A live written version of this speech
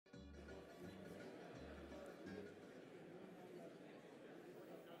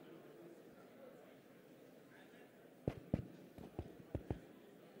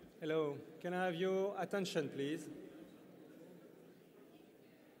Hello, can I have your attention, please?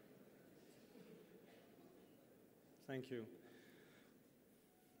 Thank you.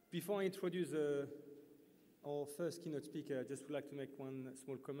 Before I introduce our first keynote speaker, I just would like to make one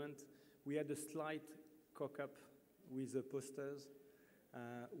small comment. We had a slight cock-up with the posters.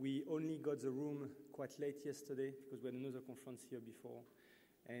 We only got the room quite late yesterday because we had another conference here before.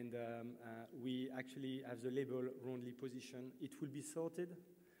 And we actually have the label wrongly positioned. It will be sorted,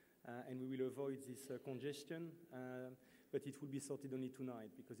 and we will avoid this congestion, but it will be sorted only tonight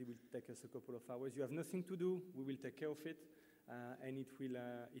because it will take us a couple of hours. You have nothing to do. We will take care of it, and it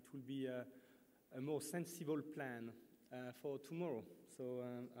will be a more sensible plan for tomorrow. So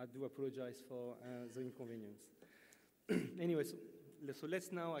I do apologize for the inconvenience. Anyway, so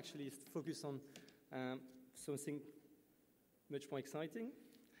let's now actually focus on something much more exciting.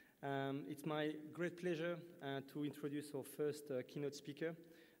 It's my great pleasure to introduce our first keynote speaker,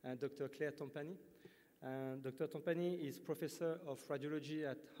 Dr. Clare Tempany. Dr. Tempany is professor of radiology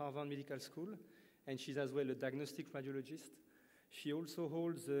at Harvard Medical School, and she's as well a diagnostic radiologist. She also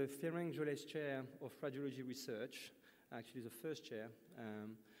holds the Ferenc Joles Chair of Radiology Research, actually the first chair,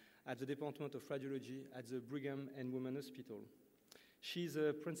 at the Department of Radiology at the Brigham and Women's Hospital. She's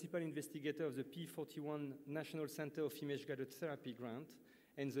a principal investigator of the P41 National Center of Image-Guided Therapy grant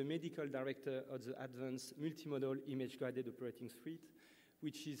and the medical director of the Advanced Multimodal Image-Guided Operating Suite,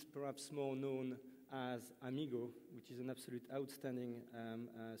 which is perhaps more known as AMIGO, which is an absolute outstanding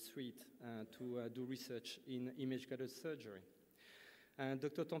suite to do research in image-guided surgery.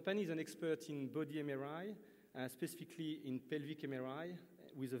 Dr. Tempany is an expert in body MRI, specifically in pelvic MRI,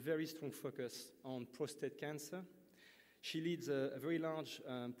 with a very strong focus on prostate cancer. She leads a very large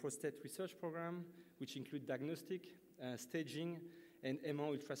prostate research program, which includes diagnostic, staging, and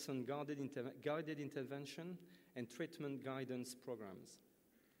MR ultrasound guided intervention and treatment guidance programs.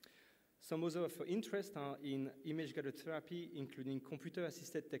 Some other of her interests are in image-guided therapy, including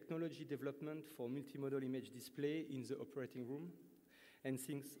computer-assisted technology development for multimodal image display in the operating room. And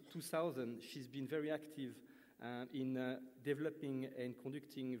since 2000, she's been very active in developing and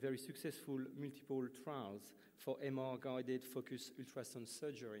conducting very successful multiple trials for MR-guided focused ultrasound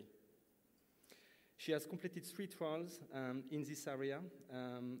surgery. She has completed 3 trials in this area,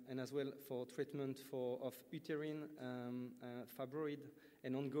 and as well for treatment of uterine fibroid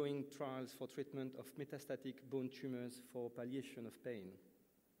and ongoing trials for treatment of metastatic bone tumors for palliation of pain.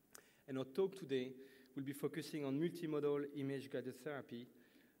 And our talk today will be focusing on multimodal image-guided therapy,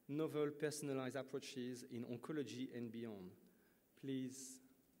 novel personalized approaches in oncology and beyond. Please,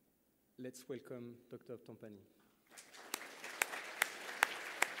 let's welcome Dr. Tempany.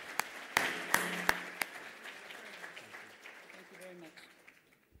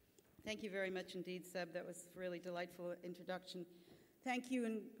 Thank you very much indeed, Seb. That was a really delightful introduction. Thank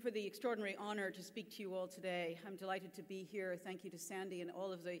you for the extraordinary honor to speak to you all today. I'm delighted to be here. Thank you to Sandy and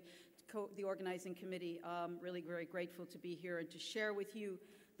all of the organizing committee. Really very grateful to be here and to share with you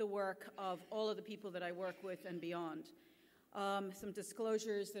the work of all of the people that I work with and beyond. Some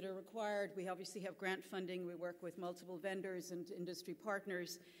disclosures that are required. We obviously have grant funding. We work with multiple vendors and industry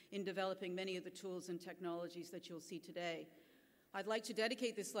partners in developing many of the tools and technologies that you'll see today. I'd like to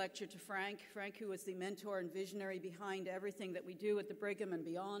dedicate this lecture to Frank, who is the mentor and visionary behind everything that we do at the Brigham and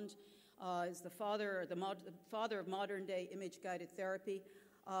beyond, is the father of modern-day image-guided therapy,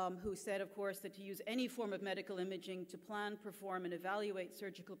 who said, of course, that to use any form of medical imaging to plan, perform, and evaluate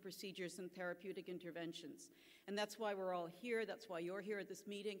surgical procedures and therapeutic interventions. And that's why we're all here. That's why you're here at this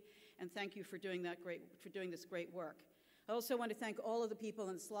meeting. And thank you for doing this great work. I also want to thank all of the people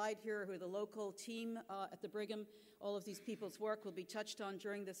on the slide here who are the local team at the Brigham. All of these people's work will be touched on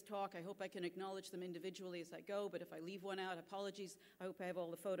during this talk. I hope I can acknowledge them individually as I go, but if I leave one out, apologies. I hope I have all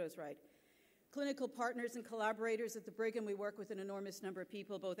the photos right. Clinical partners and collaborators at the Brigham, we work with an enormous number of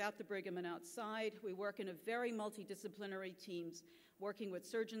people, both at the Brigham and outside. We work in a very multidisciplinary teams, working with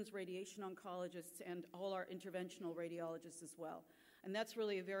surgeons, radiation oncologists, and all our interventional radiologists as well. And that's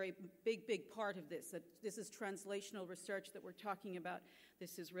really a very big part of this, that this is translational research that we're talking about.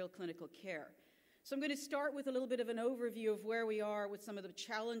 This is real clinical care. So I'm going to start with a little bit of an overview of where we are with some of the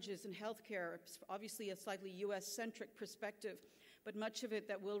challenges in healthcare, obviously a slightly US-centric perspective, but much of it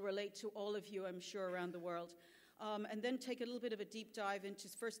that will relate to all of you, I'm sure, around the world. And then take a little bit of a deep dive into,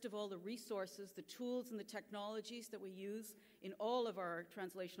 first of all, the resources, the tools and the technologies that we use in all of our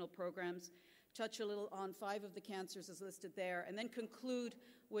translational programs, touch a little on 5 of the cancers as listed there, and then conclude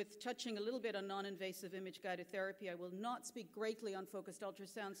with touching a little bit on non-invasive image-guided therapy. I will not speak greatly on focused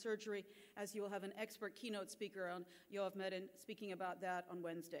ultrasound surgery, as you will have an expert keynote speaker on Yoav Medin speaking about that on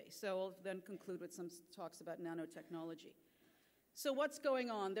Wednesday. So I'll then conclude with some talks about nanotechnology. So what's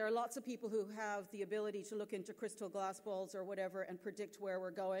going on? There are lots of people who have the ability to look into crystal glass balls or whatever and predict where we're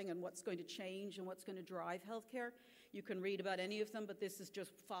going and what's going to change and what's going to drive healthcare. You can read about any of them, but this is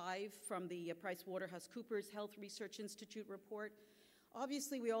just 5 from the PricewaterhouseCoopers Health Research Institute report.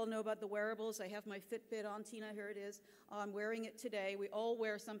 Obviously, we all know about the wearables. I have my Fitbit on, Tina, here it is. I'm wearing it today. We all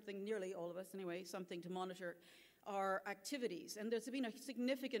wear something, nearly all of us anyway, something to monitor our activities. And there's been a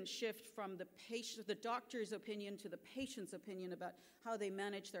significant shift from the doctor's opinion to the patient's opinion about how they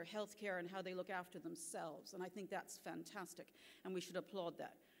manage their health care and how they look after themselves. And I think that's fantastic, and we should applaud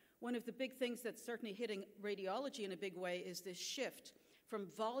that. One of the big things that's certainly hitting radiology in a big way is this shift from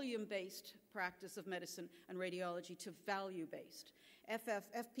volume-based practice of medicine and radiology to value-based.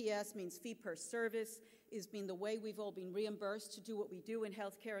 FPS means fee per service, is been the way we've all been reimbursed to do what we do in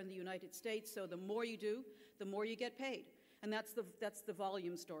healthcare in the United States. So the more you do, the more you get paid. And that's the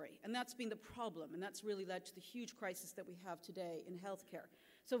volume story. And that's been the problem. And that's really led to the huge crisis that we have today in healthcare.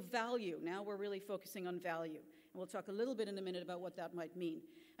 So value, now we're really focusing on value. And we'll talk a little bit in a minute about what that might mean.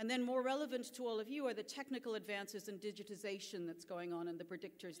 And then more relevant to all of you are the technical advances in digitization that's going on and the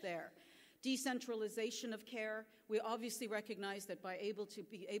predictors there. Decentralization of care. We obviously recognize that by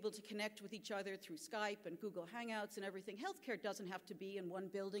be able to connect with each other through Skype and Google Hangouts and everything, healthcare doesn't have to be in one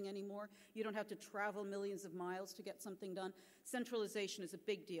building anymore. You don't have to travel millions of miles to get something done. Centralization is a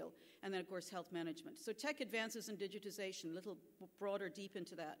big deal. And then, of course, health management. So tech advances in digitization, a little broader, deep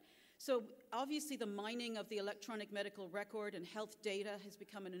into that. So obviously the mining of the electronic medical record and health data has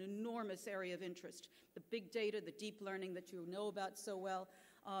become an enormous area of interest. The big data, the deep learning that you know about so well,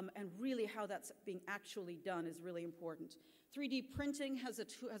 and really how that's being actually done is really important. 3D printing has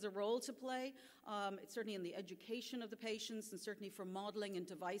a role to play. It's certainly in the education of the patients and certainly for modeling and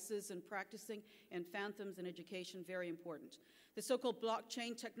devices and practicing and phantoms and education, very important. The so-called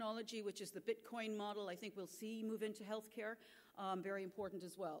blockchain technology, which is the Bitcoin model, I think we'll see move into healthcare, very important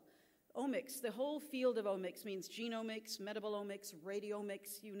as well. Omics, the whole field of omics means genomics, metabolomics,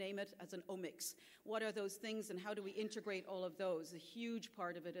 radiomics, you name it, as an omics. What are those things and how do we integrate all of those? A huge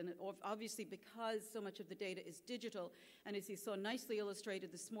part of it, and obviously because so much of the data is digital, and as you saw nicely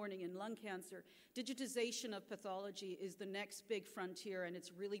illustrated this morning in lung cancer, digitization of pathology is the next big frontier, and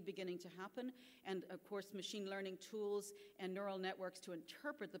it's really beginning to happen. And of course, machine learning tools and neural networks to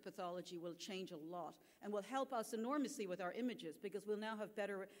interpret the pathology will change a lot and will help us enormously with our images because we'll now have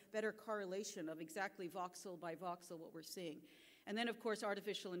better correlation of exactly voxel by voxel what we're seeing. And then, of course,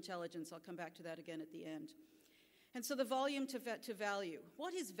 artificial intelligence. I'll come back to that again at the end. And so the volume to value.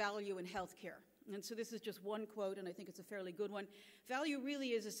 What is value in healthcare? And so this is just one quote, and I think it's a fairly good one. Value really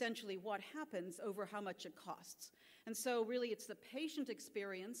is essentially what happens over how much it costs. And so really it's the patient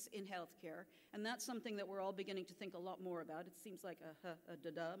experience in healthcare, and that's something that we're all beginning to think a lot more about. It seems like a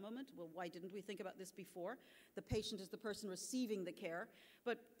da-da moment. Well, why didn't we think about this before? The patient is the person receiving the care,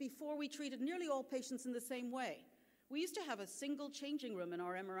 but before we treated nearly all patients in the same way. We used to have a single changing room in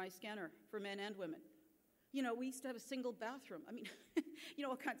our MRI scanner for men and women. You know, we used to have a single bathroom. I mean, you know,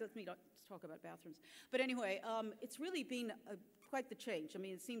 what kind of, me not talk about bathrooms. But anyway, it's really been quite the change. I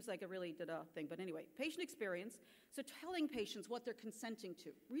mean, it seems like a really da-da thing. But anyway, patient experience. So telling patients what they're consenting to,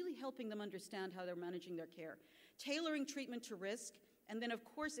 really helping them understand how they're managing their care, tailoring treatment to risk, and then, of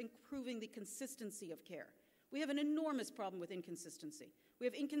course, improving the consistency of care. We have an enormous problem with inconsistency. We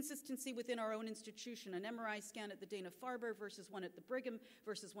have inconsistency within our own institution, an MRI scan at the Dana-Farber versus one at the Brigham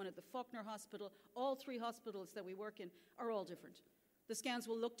versus one at the Faulkner Hospital. All 3 hospitals that we work in are all different. The scans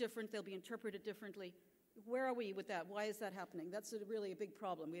will look different. They'll be interpreted differently. Where are we with that? Why is that happening? That's really a big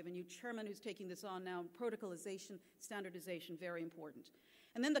problem. We have a new chairman who's taking this on now. Protocolization, standardization, very important.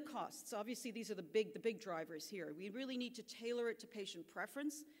 And then the costs. Obviously, these are the big drivers here. We really need to tailor it to patient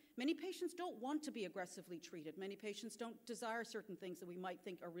preference. Many patients don't want to be aggressively treated. Many patients don't desire certain things that we might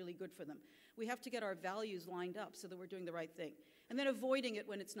think are really good for them. We have to get our values lined up so that we're doing the right thing. And then avoiding it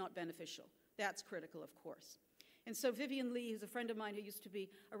when it's not beneficial. That's critical, of course. And so Vivian Lee, who's a friend of mine who used to be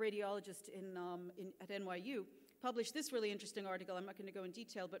a radiologist at NYU, published this really interesting article. I'm not going to go in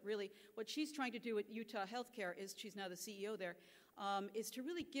detail, but really what she's trying to do at Utah Healthcare is, she's now the CEO there, is to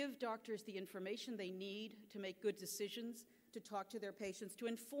really give doctors the information they need to make good decisions, to talk to their patients, to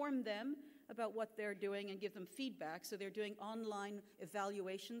inform them about what they're doing and give them feedback. So they're doing online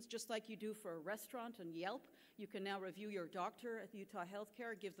evaluations, just like you do for a restaurant on Yelp. You can now review your doctor at Utah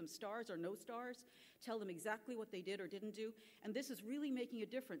Healthcare, give them stars or no stars, tell them exactly what they did or didn't do. And this is really making a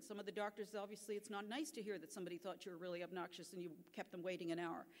difference. Some of the doctors, obviously, it's not nice to hear that somebody thought you were really obnoxious and you kept them waiting an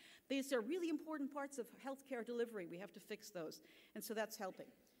hour. These are really important parts of healthcare delivery. We have to fix those. And so that's helping.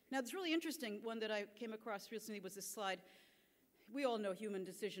 Now, it's really interesting. One that I came across recently was this slide. We all know human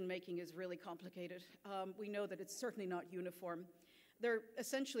decision-making is really complicated. We know that it's certainly not uniform. There are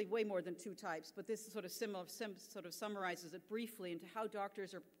essentially way more than two types, but this sort of summarizes it briefly into how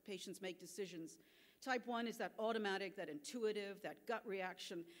doctors or patients make decisions. Type 1 is that automatic, that intuitive, that gut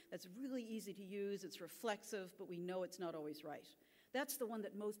reaction that's really easy to use, it's reflexive, but we know it's not always right. That's the one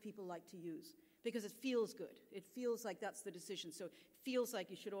that most people like to use because it feels good. It feels like that's the decision. So it feels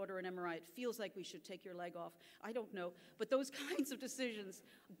like you should order an MRI. It feels like we should take your leg off. I don't know. But those kinds of decisions,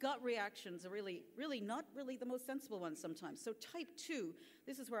 gut reactions, are really not really the most sensible ones sometimes. So type 2,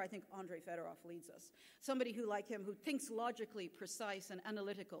 this is where I think Andrei Fedorov leads us. Somebody who, like him, who thinks logically, precise, and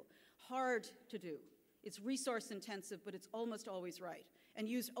analytical. Hard to do. It's resource intensive, but it's almost always right. And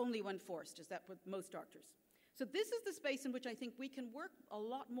used only when forced, is that with most doctors. So this is the space in which I think we can work a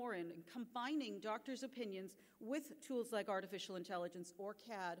lot more in combining doctors' opinions with tools like artificial intelligence or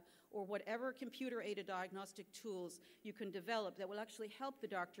CAD or whatever computer-aided diagnostic tools you can develop that will actually help the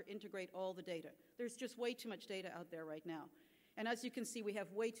doctor integrate all the data. There's just way too much data out there right now. And as you can see, we have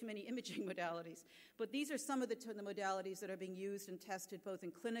way too many imaging modalities. But these are some of the modalities that are being used and tested both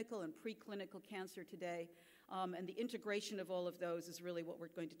in clinical and preclinical cancer today. And the integration of all of those is really what we're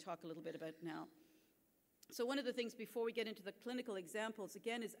going to talk a little bit about now. So one of the things before we get into the clinical examples,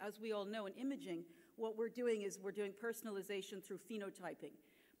 again, is as we all know in imaging, what we're doing is we're doing personalization through phenotyping.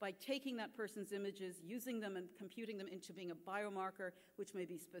 By taking that person's images, using them and computing them into being a biomarker, which may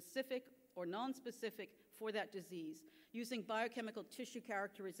be specific or non-specific for that disease, using biochemical tissue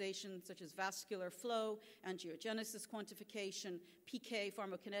characterization such as vascular flow, angiogenesis quantification, PK,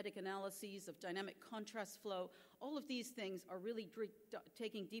 pharmacokinetic analyses of dynamic contrast flow. All of these things are really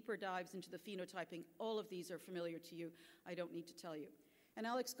taking deeper dives into the phenotyping. All of these are familiar to you. I don't need to tell you. And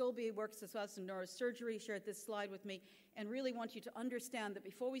Alex Golby works as well as in neurosurgery, shared this slide with me, and really want you to understand that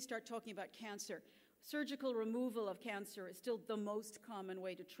before we start talking about cancer, surgical removal of cancer is still the most common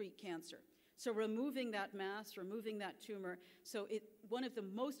way to treat cancer. So removing that mass, removing that tumor, one of the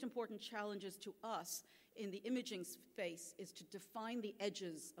most important challenges to us in the imaging space is to define the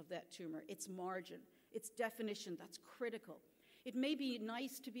edges of that tumor, its margin, its definition. That's critical. It may be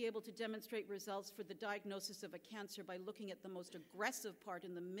nice to be able to demonstrate results for the diagnosis of a cancer by looking at the most aggressive part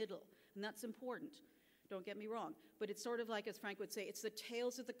in the middle, and that's important. Don't get me wrong. But it's sort of like, as Frank would say, it's the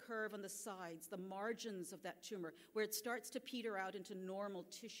tails of the curve on the sides, the margins of that tumor, where it starts to peter out into normal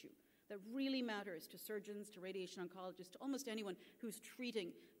tissue. That really matters to surgeons, to radiation oncologists, to almost anyone who's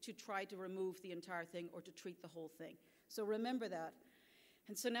treating to try to remove the entire thing or to treat the whole thing. So remember that.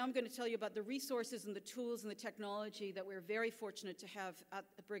 And so now I'm going to tell you about the resources and the tools and the technology that we're very fortunate to have at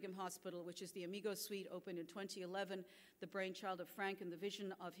Brigham Hospital, which is the Amigo Suite, opened in 2011, the brainchild of Frank and the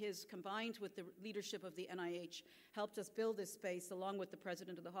vision of his, combined with the leadership of the NIH, helped us build this space, along with the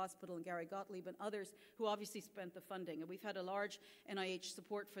president of the hospital, and Gary Gottlieb, and others who obviously spent the funding. And we've had a large NIH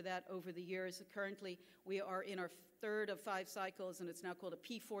support for that over the years. Currently, we are in our third of 5 cycles, and it's now called a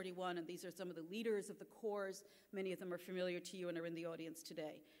P41, and these are some of the leaders of the cores. Many of them are familiar to you and are in the audience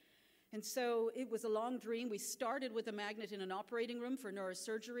today. And so it was a long dream. We started with a magnet in an operating room for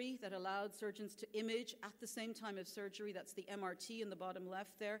neurosurgery that allowed surgeons to image at the same time of surgery. That's the MRT in the bottom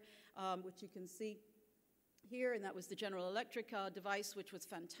left there, which you can see here, and that was the General Electric device, which was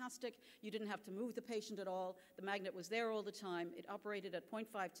fantastic. You didn't have to move the patient at all. The magnet was there all the time. It operated at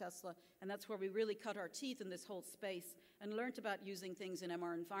 0.5 Tesla, and that's where we really cut our teeth in this whole space and learned about using things in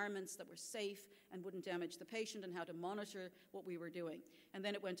MR environments that were safe and wouldn't damage the patient and how to monitor what we were doing. And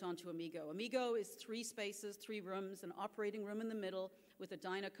then it went on to Amigo. Amigo is 3 spaces, 3 rooms, an operating room in the middle with a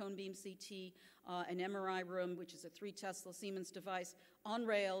Dyna cone beam CT, an MRI room, which is a 3 Tesla Siemens device, on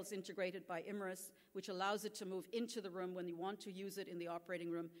rails integrated by Imerys, which allows it to move into the room when you want to use it in the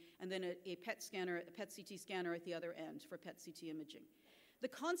operating room, and then a PET scanner, a PET CT scanner at the other end for PET CT imaging. The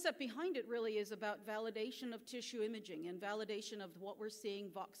concept behind it really is about validation of tissue imaging and validation of what we're seeing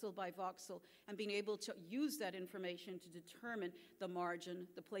voxel by voxel and being able to use that information to determine the margin,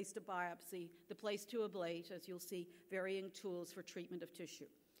 the place to biopsy, the place to ablate, as you'll see, varying tools for treatment of tissue.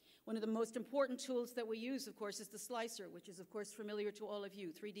 One of the most important tools that we use, of course, is the slicer, which is, of course, familiar to all of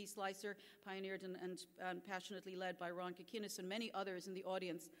you. 3D slicer, pioneered and passionately led by Ron Kikinis and many others in the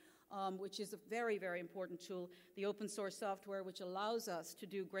audience, which is a very, very important tool. The open source software, which allows us to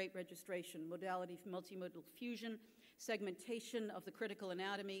do great registration, modality, multimodal fusion, segmentation of the critical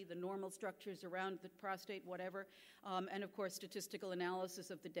anatomy, the normal structures around the prostate, whatever, and of course statistical analysis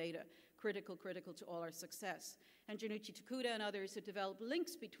of the data, critical to all our success. And Junichi Takuda and others have developed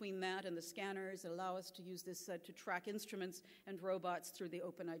links between that and the scanners that allow us to use this to track instruments and robots through the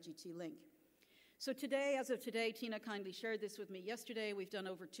OpenIGT link. So today, as of today, Tina kindly shared this with me yesterday. We've done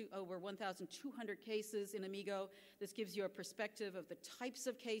over 1,200 cases in Amigo. This gives you a perspective of the types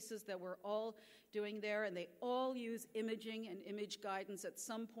of cases that we're all doing there, and they all use imaging and image guidance at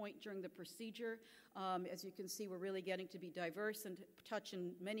some point during the procedure. As you can see, we're really getting to be diverse and touch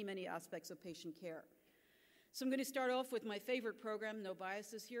in many, many aspects of patient care. So I'm going to start off with my favorite program, no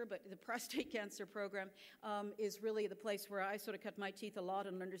biases here, but the prostate cancer program is really the place where I sort of cut my teeth a lot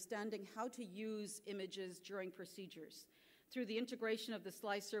on understanding how to use images during procedures. Through the integration of the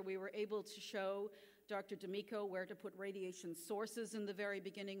slicer, we were able to show Dr. D'Amico where to put radiation sources in the very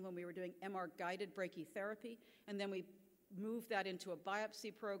beginning when we were doing MR-guided brachytherapy, and then we moved that into a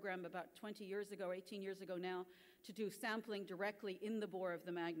biopsy program about 20 years ago, 18 years ago now, to do sampling directly in the bore of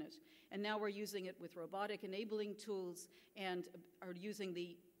the magnet. And now we're using it with robotic enabling tools and are using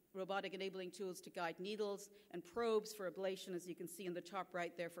the robotic enabling tools to guide needles and probes for ablation, as you can see in the top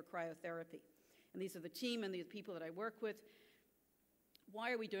right there, for cryotherapy. And these are the team and the people that I work with.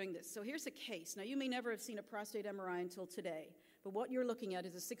 Why are we doing this? So here's a case. Now, you may never have seen a prostate MRI until today, but what you're looking at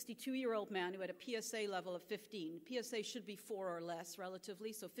is a 62-year-old man who had a PSA level of 15. PSA should be 4 or less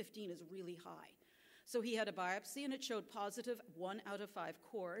relatively, so 15 is really high. So he had a biopsy, and it showed positive 1 out of 5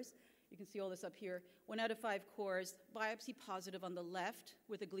 cores. You can see all this up here. 1 out of 5 cores, biopsy positive on the left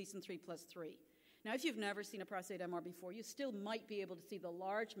with a Gleason 3+3. Now, if you've never seen a prostate MR before, you still might be able to see the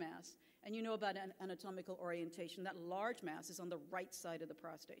large mass, and you know about anatomical orientation. That large mass is on the right side of the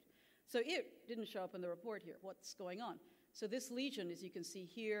prostate. So it didn't show up in the report here. What's going on? So this lesion, as you can see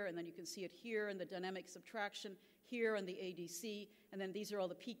here, and then you can see it here in the dynamic subtraction, here on the ADC, and then these are all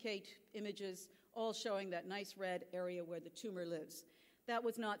the PK images, all showing that nice red area where the tumor lives. That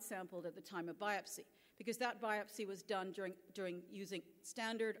was not sampled at the time of biopsy, because that biopsy was done during using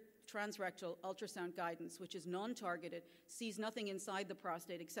standard transrectal ultrasound guidance, which is non-targeted, sees nothing inside the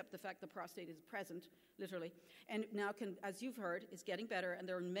prostate except the fact the prostate is present, literally, and now can, as you've heard, is getting better, and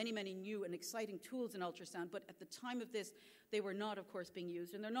there are many, many new and exciting tools in ultrasound, but at the time of this, they were not, of course, being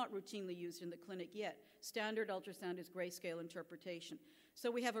used, and they're not routinely used in the clinic yet. Standard ultrasound is grayscale interpretation. So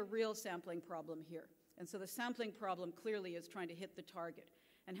we have a real sampling problem here. And so the sampling problem clearly is trying to hit the target.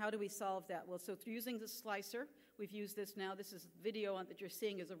 And how do we solve that? Well, so through using the slicer, we've used this now. This is video that you're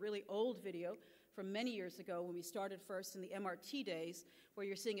seeing is a really old video from many years ago when we started first in the MRT days, where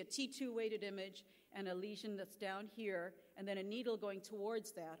you're seeing a T2 weighted image and a lesion that's down here, and then a needle going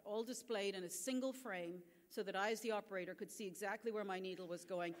towards that, all displayed in a single frame so that I, as the operator, could see exactly where my needle was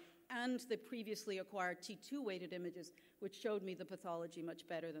going, and the previously acquired T2 weighted images, which showed me the pathology much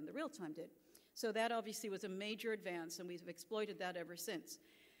better than the real-time did. So that obviously was a major advance, and we've exploited that ever since.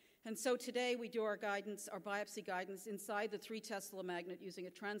 And so today we do our guidance, our biopsy guidance, inside the 3 Tesla magnet using a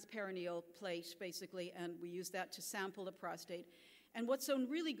transperineal plate, basically, and we use that to sample the prostate. And what's so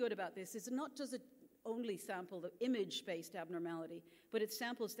really good about this is not does it only sample the image-based abnormality, but it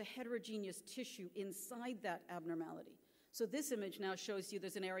samples the heterogeneous tissue inside that abnormality. So this image now shows you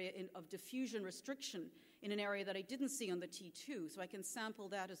there's an area of diffusion restriction in an area that I didn't see on the T2, so I can sample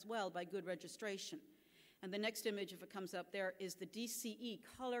that as well by good registration. And the next image, if it comes up there, is the DCE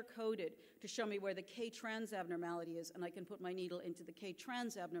color-coded to show me where the K-trans abnormality is, and I can put my needle into the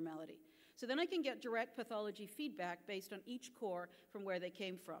K-trans abnormality. So then I can get direct pathology feedback based on each core from where they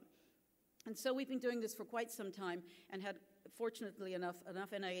came from. And so we've been doing this for quite some time and had, fortunately enough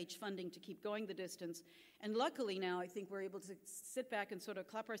NIH funding to keep going the distance. And luckily now I think we're able to sit back and sort of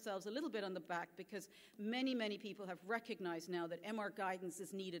clap ourselves a little bit on the back, because many, many people have recognized now that MR guidance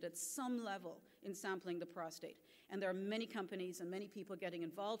is needed at some level in sampling the prostate. And there are many companies and many people getting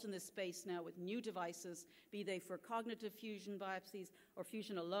involved in this space now with new devices, be they for cognitive fusion biopsies or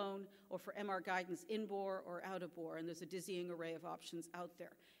fusion alone, or for MR guidance in bore or out of bore. And there's a dizzying array of options out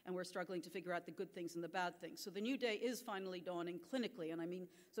there. And we're struggling to figure out the good things and the bad things. So the new day is finally dawning clinically, and I mean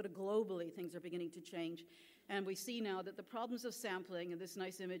sort of globally, things are beginning to change. And we see now that the problems of sampling, and this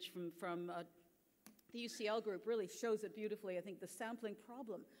nice image from the UCL group really shows it beautifully, I think, the sampling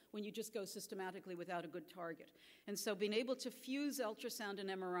problem when you just go systematically without a good target. And so being able to fuse ultrasound and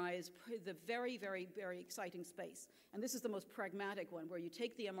MRI is the very, very, very exciting space. And this is the most pragmatic one, where you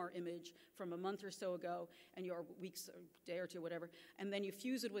take the MR image from a month or so ago, and your weeks or day or two, whatever, and then you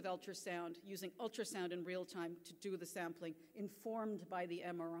fuse it with ultrasound, using ultrasound in real time to do the sampling, informed by the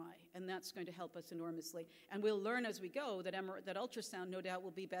MRI. And that's going to help us enormously. And we'll learn as we go that ultrasound, no doubt,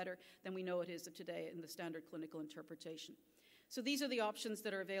 will be better than we know it is today in the standard clinical interpretation. So these are the options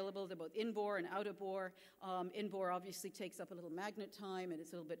that are available. They're both in-bore and out-of-bore. In-bore obviously takes up a little magnet time, and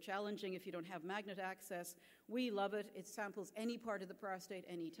it's a little bit challenging if you don't have magnet access. We love it. It samples any part of the prostate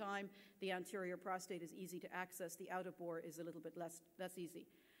anytime. The anterior prostate is easy to access. The out-of-bore is a little bit less easy.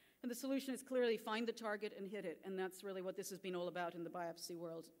 And the solution is clearly find the target and hit it, and that's really what this has been all about in the biopsy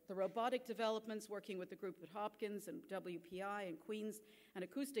world. The robotic developments, working with the group at Hopkins and WPI and Queen's and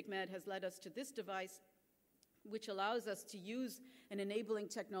Acoustic Med, has led us to this device, which allows us to use an enabling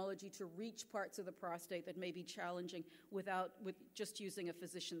technology to reach parts of the prostate that may be challenging with just using a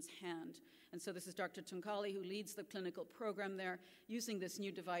physician's hand. And so this is Dr. Tunkali, who leads the clinical program there, using this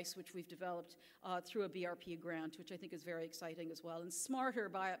new device which we've developed through a BRP grant, which I think is very exciting as well. And smarter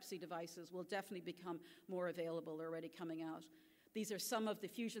biopsy devices will definitely become more available. They're already coming out. These are some of the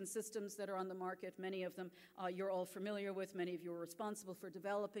fusion systems that are on the market. Many of them you're all familiar with. Many of you are responsible for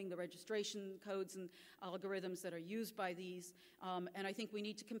developing the registration codes and algorithms that are used by these. And I think we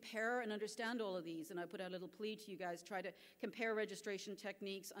need to compare and understand all of these. And I put out a little plea to you guys, try to compare registration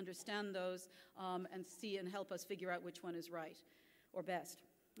techniques, understand those, and see and help us figure out which one is right or best.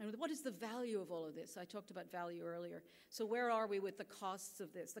 And what is the value of all of this? I talked about value earlier. So where are we with the costs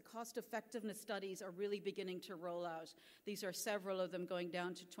of this? The cost effectiveness studies are really beginning to roll out. These are several of them going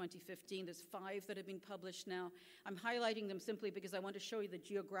down to 2015. There's 5 that have been published now. I'm highlighting them simply because I want to show you the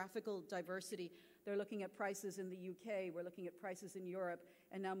geographical diversity. They're looking at prices in the UK, we're looking at prices in Europe,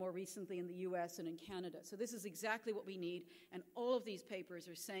 and now more recently in the US and in Canada. So this is exactly what we need, and all of these papers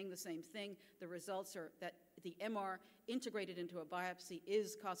are saying the same thing. The results are that the MR integrated into a biopsy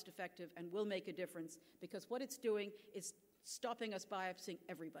is cost effective and will make a difference, because what it's doing is stopping us biopsying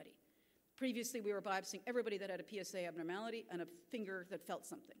everybody. Previously, we were biopsying everybody that had a PSA abnormality and a finger that felt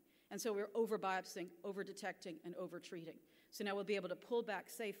something. And so we were over-biopsying, over-detecting, and over-treating. So now we'll be able to pull back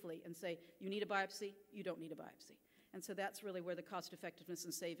safely and say, you need a biopsy, you don't need a biopsy. And so that's really where the cost effectiveness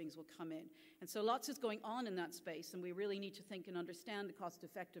and savings will come in. And so lots is going on in that space, and we really need to think and understand the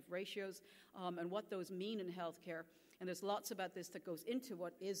cost-effective ratios and what those mean in healthcare. And there's lots about this that goes into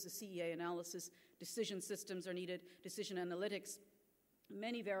what is the CEA analysis. Decision systems are needed, decision analytics,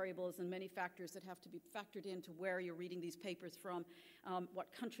 many variables and many factors that have to be factored into where you're reading these papers from,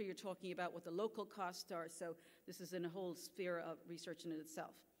 what country you're talking about, what the local costs are. So this is in a whole sphere of research in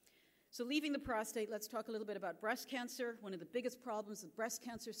itself. So leaving the prostate, let's talk a little bit about breast cancer. One of the biggest problems with breast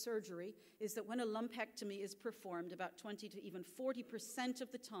cancer surgery is that when a lumpectomy is performed, about 20 to even 40%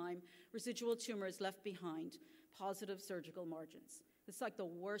 of the time, residual tumor is left behind, positive surgical margins. It's like the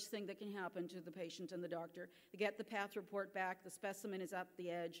worst thing that can happen to the patient and the doctor. They get the path report back, the specimen is at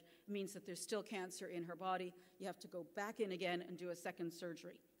the edge. It means that there's still cancer in her body. You have to go back in again and do a second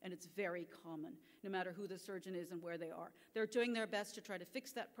surgery. And it's very common, no matter who the surgeon is and where they are. They're doing their best to try to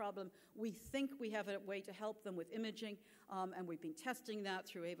fix that problem. We think we have a way to help them with imaging, and we've been testing that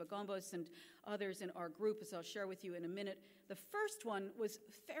through Eva Gombos and others in our group, as I'll share with you in a minute. The first one was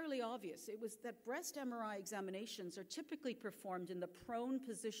fairly obvious. It was that breast MRI examinations are typically performed in the prone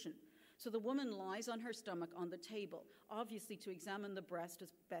position. So the woman lies on her stomach on the table, obviously to examine the breast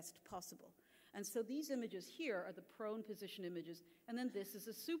as best possible. And so these images here are the prone position images, and then this is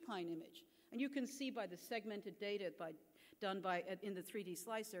a supine image. And you can see by the segmented data done in the 3D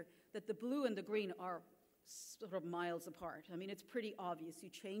slicer that the blue and the green are sort of miles apart. I mean, it's pretty obvious. You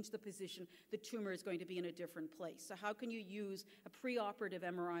change the position, the tumor is going to be in a different place. So how can you use a preoperative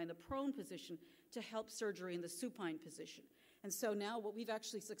MRI in the prone position to help surgery in the supine position? And so now what we've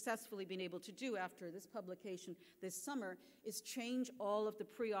actually successfully been able to do after this publication this summer is change all of the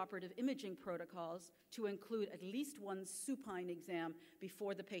preoperative imaging protocols to include at least one supine exam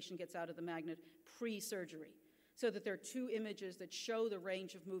before the patient gets out of the magnet pre-surgery, so that there are 2 images that show the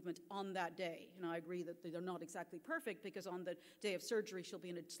range of movement on that day. And I agree that they're not exactly perfect, because on the day of surgery she'll be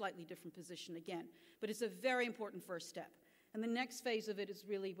in a slightly different position again. But it's a very important first step. And the next phase of it is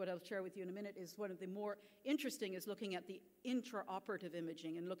really what I'll share with you in a minute, is one of the more interesting is looking at the intraoperative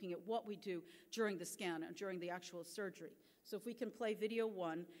imaging and looking at what we do during the scan and during the actual surgery. So if we can play video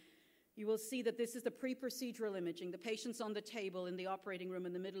 1, you will see that this is the pre-procedural imaging. The patient's on the table in the operating room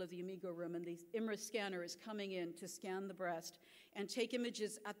in the middle of the Amigo room, and the IMRA scanner is coming in to scan the breast and take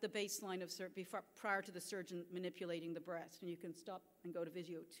images at the baseline of prior to the surgeon manipulating the breast. And you can stop and go to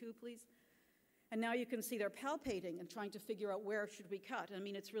video 2, please. And now you can see they're palpating and trying to figure out where should we cut. I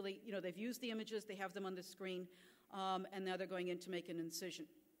mean, it's really, they've used the images, they have them on the screen, and now they're going in to make an incision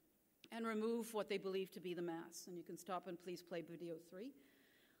and remove what they believe to be the mass. And you can stop and please play video 3.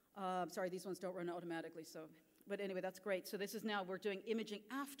 Sorry, these ones don't run automatically, but anyway, that's great. So this is now, we're doing imaging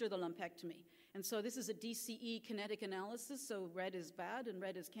after the lumpectomy. And so this is a DCE kinetic analysis, so red is bad and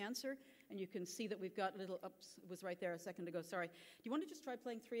red is cancer. And you can see that we've got little, oops, it was right there a second ago, sorry. Do you want to just try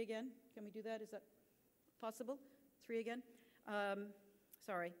playing 3 again? Can we do that? Is that possible? 3 again?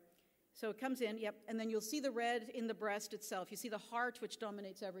 Sorry. So it comes in, yep, and then you'll see the red in the breast itself. You see the heart, which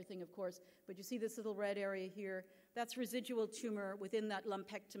dominates everything, of course, but you see this little red area here. That's residual tumor within that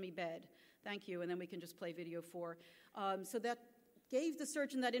lumpectomy bed. Thank you, and then we can just play video 4. So that gave the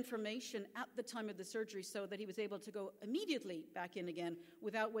surgeon that information at the time of the surgery so that he was able to go immediately back in again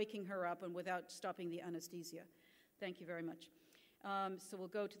without waking her up and without stopping the anesthesia. Thank you very much. So we'll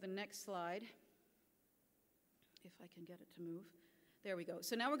go to the next slide, if I can get it to move. There we go.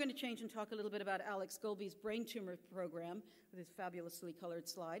 So now we're going to change and talk a little bit about Alex Golby's brain tumor program with this fabulously colored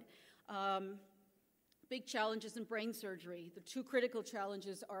slide. Big challenges in brain surgery. The 2 critical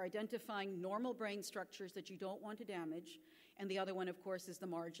challenges are identifying normal brain structures that you don't want to damage, and the other one, of course, is the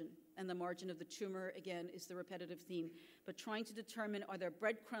margin. And the margin of the tumor, again, is the repetitive theme. But trying to determine, are there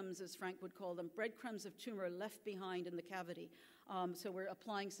breadcrumbs, as Frank would call them, breadcrumbs of tumor left behind in the cavity. So we're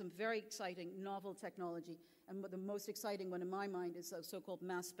applying some very exciting novel technology. And the most exciting one in my mind is the so-called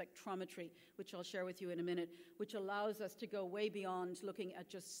mass spectrometry, which I'll share with you in a minute, which allows us to go way beyond looking at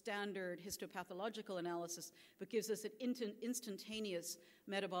just standard histopathological analysis, but gives us an instantaneous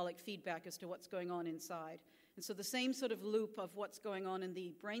metabolic feedback as to what's going on inside. And so the same sort of loop of what's going on in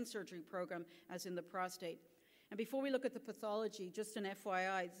the brain surgery program as in the prostate. And before we look at the pathology, just an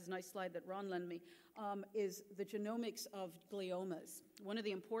FYI, this is a nice slide that Ron lent me, is the genomics of gliomas. One of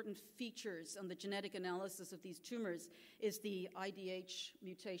the important features on the genetic analysis of these tumors is the IDH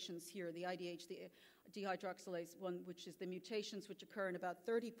mutations here, the IDH, the dehydroxylase 1, which is the mutations which occur in about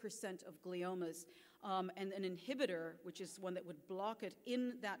 30% of gliomas, and an inhibitor, which is one that would block it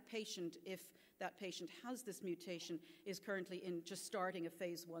in that patient if that patient has this mutation, is currently in just starting a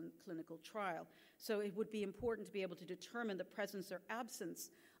phase 1 clinical trial. So it would be important to be able to determine the presence or absence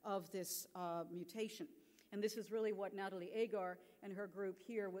of this mutation. And this is really what Natalie Agar and her group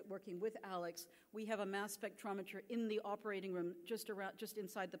here, working with Alex, we have a mass spectrometer in the operating room, just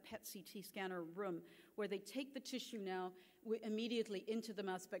inside the PET CT scanner room, where they take the tissue now immediately into the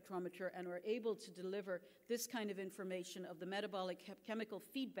mass spectrometer and are able to deliver this kind of information of the metabolic chemical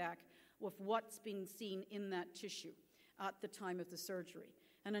feedback of what's been seen in that tissue at the time of the surgery.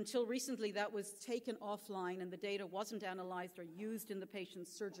 And until recently, that was taken offline and the data wasn't analyzed or used in the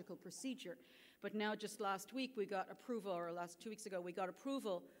patient's surgical procedure. But now just last week we got approval, or last 2 weeks ago, we got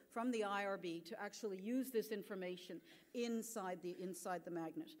approval from the IRB to actually use this information inside the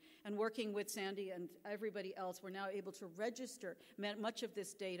magnet. And working with Sandy and everybody else, we're now able to register much of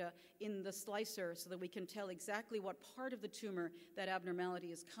this data in the slicer so that we can tell exactly what part of the tumor that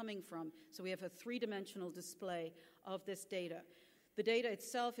abnormality is coming from. So we have a 3-dimensional display of this data. The data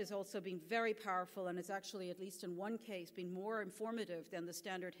itself has also been very powerful and has actually, at least in one case, been more informative than the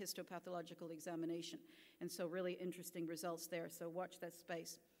standard histopathological examination. And so really interesting results there, so watch that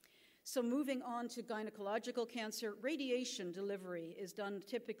space. So moving on to gynecological cancer, radiation delivery is done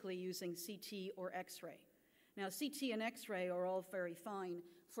typically using CT or X-ray. Now, CT and X-ray are all very fine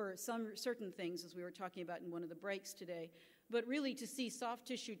for some certain things, as we were talking about in one of the breaks today. But really, to see soft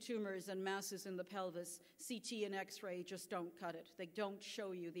tissue tumors and masses in the pelvis, CT and X-ray just don't cut it. They don't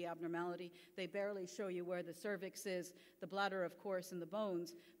show you the abnormality. They barely show you where the cervix is, the bladder, of course, and the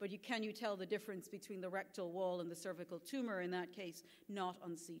bones. But can you tell the difference between the rectal wall and the cervical tumor? In that case, not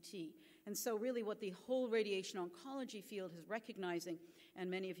on CT. And so really what the whole radiation oncology field is recognizing, and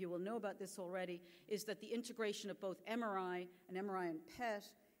many of you will know about this already, is that the integration of both MRI and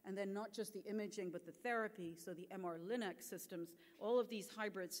PET, and then not just the imaging, but the therapy, so the MR-Linac systems, all of these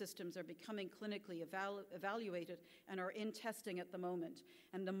hybrid systems are becoming clinically evaluated and are in testing at the moment.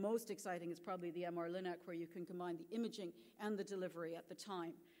 And the most exciting is probably the MR-Linac, where you can combine the imaging and the delivery at the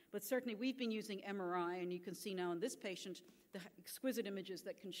time. But certainly we've been using MRI, and you can see now in this patient the exquisite images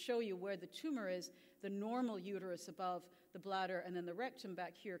that can show you where the tumor is, the normal uterus above the bladder, and then the rectum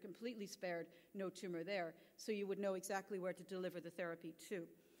back here completely spared, no tumor there. So you would know exactly where to deliver the therapy to.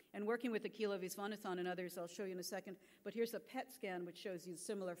 And working with Akila Viswanathan and others, I'll show you in a second, but here's a PET scan which shows you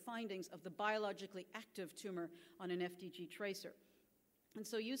similar findings of the biologically active tumor on an FDG tracer. And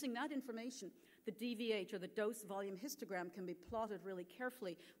so using that information, the DVH, or the dose volume histogram, can be plotted really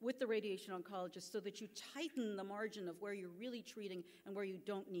carefully with the radiation oncologist so that you tighten the margin of where you're really treating and where you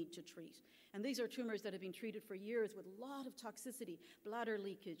don't need to treat. And these are tumors that have been treated for years with a lot of toxicity, bladder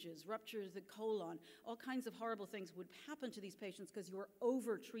leakages, ruptures of the colon, all kinds of horrible things would happen to these patients because you are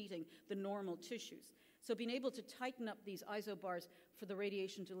over-treating the normal tissues. So being able to tighten up these isobars for the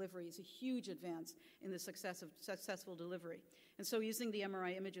radiation delivery is a huge advance in the successful delivery. And so using the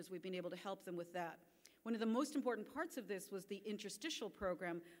MRI images, we've been able to help them with that. One of the most important parts of this was the interstitial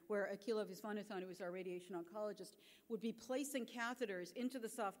program, where Akila Viswanathan, who is our radiation oncologist, would be placing catheters into the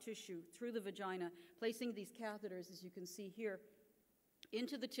soft tissue through the vagina, placing these catheters, as you can see here,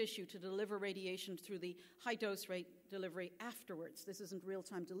 into the tissue to deliver radiation through the high-dose rate delivery afterwards. This isn't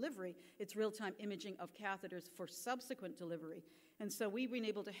real-time delivery, it's real-time imaging of catheters for subsequent delivery. And so we've been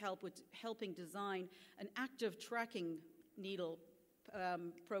able to help with helping design an active tracking needle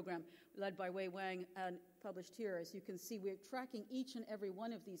program led by Wei Wang and published here. As you can see, we're tracking each and every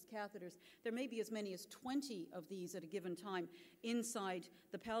one of these catheters. There may be as many as 20 of these at a given time inside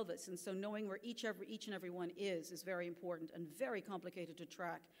the pelvis. And so knowing where each and every one is very important and very complicated to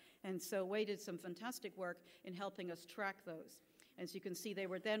track. And so Wei did some fantastic work in helping us track those. As you can see, they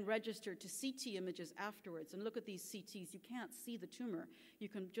were then registered to CT images afterwards. And look at these CTs. You can't see the tumor. You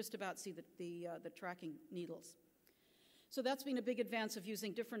can just about see the tracking needles. So that's been a big advance of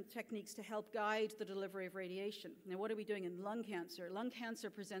using different techniques to help guide the delivery of radiation. Now, what are we doing in lung cancer? Lung cancer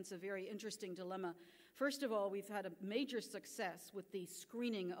presents a very interesting dilemma. First of all, we've had a major success with the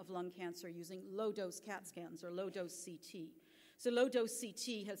screening of lung cancer using low-dose CAT scans or low-dose CT. So low-dose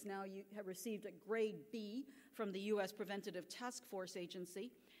CT has now received a grade B from the U.S. Preventative Task Force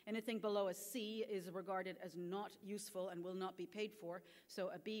Agency. Anything below a C is regarded as not useful and will not be paid for. So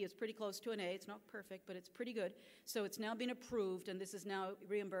a B is pretty close to an A. It's not perfect, but it's pretty good. So it's now been approved, and this is now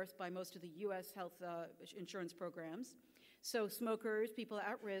reimbursed by most of the U.S. health insurance programs. So smokers, people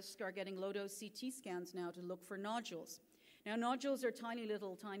at risk, are getting low-dose CT scans now to look for nodules. Now, nodules are tiny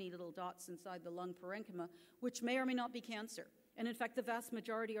little dots inside the lung parenchyma, which may or may not be cancer. And in fact, the vast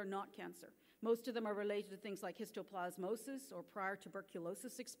majority are not cancer. Most of them are related to things like histoplasmosis or prior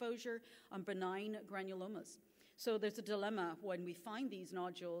tuberculosis exposure on benign granulomas. So there's a dilemma when we find these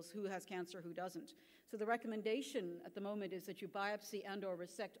nodules, who has cancer, who doesn't. So the recommendation at the moment is that you biopsy and or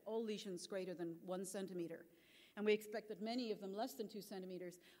resect all lesions greater than 1 centimeter. And we expect that many of them, less than 2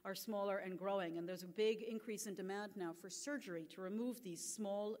 centimeters, are smaller and growing. And there's a big increase in demand now for surgery to remove these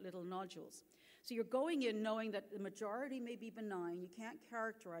small little nodules. So you're going in knowing that the majority may be benign. You can't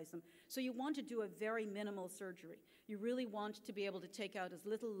characterize them. So you want to do a very minimal surgery. You really want to be able to take out as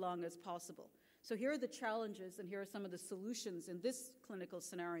little lung as possible. So here are the challenges, and here are some of the solutions in this clinical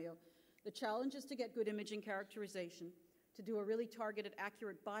scenario. The challenge is to get good imaging characterization, to do a really targeted,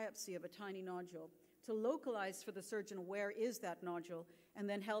 accurate biopsy of a tiny nodule, to localize for the surgeon where is that nodule, and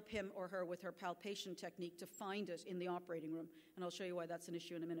then help him or her with her palpation technique to find it in the operating room. And I'll show you why that's an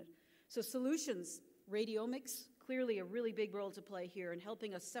issue in a minute. So solutions, radiomics, clearly a really big role to play here in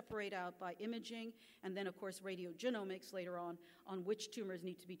helping us separate out by imaging, and then, of course, radiogenomics later on which tumors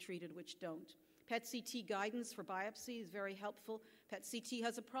need to be treated, which don't. PET-CT guidance for biopsy is very helpful. PET-CT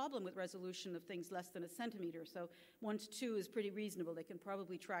has a problem with resolution of things less than 1 centimeter, so 1 to 2 is pretty reasonable. They can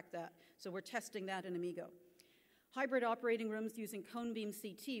probably track that. So we're testing that in Amigo. Hybrid operating rooms using cone beam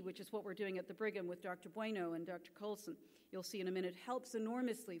CT, which is what we're doing at the Brigham with Dr. Bueno and Dr. Colson, you'll see in a minute, helps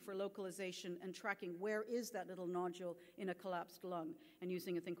enormously for localization and tracking where is that little nodule in a collapsed lung, and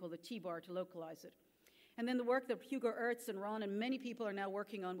using a thing called a T-bar to localize it. And then the work that Hugo Ertz and Ron and many people are now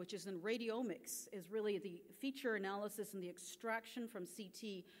working on, which is in radiomics, is really the feature analysis and the extraction from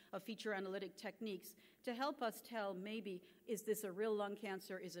CT of feature analytic techniques to help us tell maybe, is this a real lung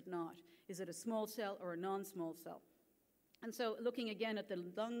cancer, is it not? Is it a small cell or a non-small cell? And so looking again at the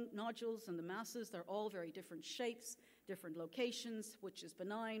lung nodules and the masses, they're all very different shapes, different locations, which is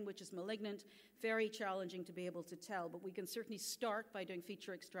benign, which is malignant, very challenging to be able to tell, but we can certainly start by doing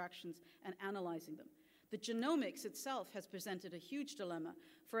feature extractions and analyzing them. The genomics itself has presented a huge dilemma.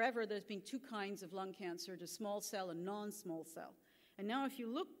 Forever, there's been 2 kinds of lung cancer, the small cell and non-small cell. And now if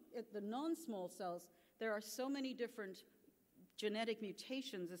you look at the non-small cells, there are so many different genetic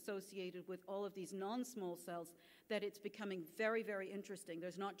mutations associated with all of these non-small cells that it's becoming very, very interesting.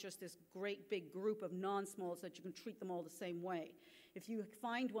 There's not just this great big group of non-smalls that you can treat them all the same way. If you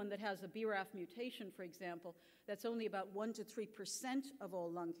find one that has a BRAF mutation, for example, that's only about 1 to 3% of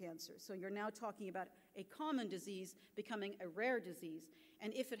all lung cancers. So you're now talking about a common disease becoming a rare disease.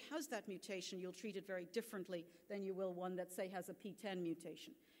 And if it has that mutation, you'll treat it very differently than you will one that, say, has a P10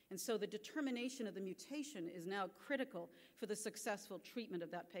 mutation. And so the determination of the mutation is now critical for the successful treatment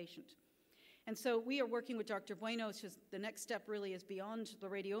of that patient. And so we are working with Dr. Bueno, which is the next step really is beyond the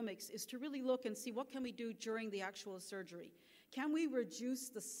radiomics, is to really look and see what can we do during the actual surgery. Can we reduce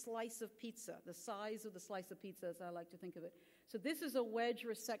the slice of pizza, the size of the slice of pizza, as I like to think of it? So this is a wedge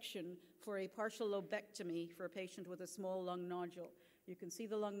resection for a partial lobectomy for a patient with a small lung nodule. You can see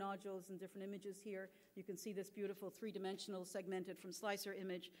the lung nodules in different images here. You can see this beautiful 3-dimensional segmented from slicer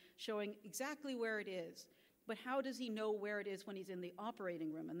image showing exactly where it is. But how does he know where it is when he's in the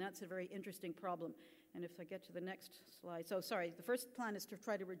operating room? And that's a very interesting problem. And if I get to the next slide. So sorry, the first plan is to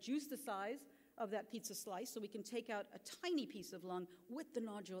try to reduce the size of that pizza slice so we can take out a tiny piece of lung with the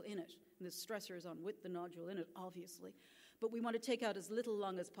nodule in it. And the stressor is on with the nodule in it, obviously. but we want to take out as little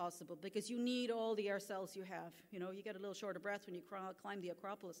lung as possible because you need all the air cells you have. You know, you get a little short of breath when you climb the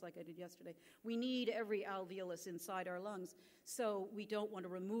Acropolis like I did yesterday. We need every alveolus inside our lungs, so we don't want to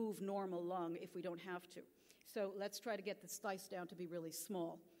remove normal lung if we don't have to. So let's try to get the slice down to be really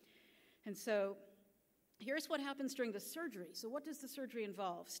small. And so here's what happens during the surgery. So what does the surgery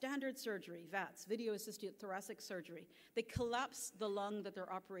involve? Standard surgery, VATS, video-assisted thoracic surgery. They collapse the lung that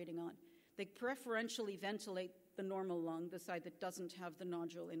they're operating on. They preferentially ventilate the normal lung, the side that doesn't have the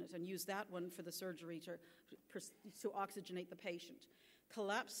nodule in it, and use that one for the surgery to oxygenate the patient.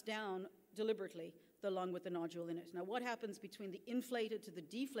 Collapse down deliberately the lung with the nodule in it. Now, what happens between the inflated to the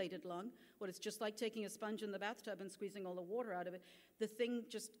deflated lung? Well, it's just like taking a sponge in the bathtub and squeezing all the water out of it. The thing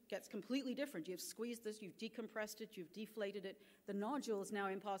just gets completely different. You've squeezed this, you've decompressed it, you've deflated it. The nodule is now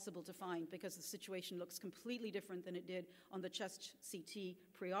impossible to find because the situation looks completely different than it did on the chest CT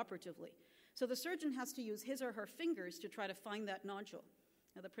preoperatively. So the surgeon has to use his or her fingers to try to find that nodule.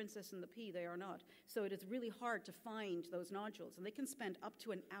 Now, the princess and the pea, they are not. So it is really hard to find those nodules, and they can spend up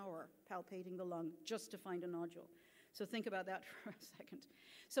to an hour palpating the lung just to find a nodule. So think about that for a second.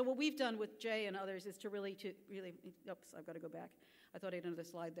 So what we've done with Jay and others is to really, oops, I've got to go back. I thought I had another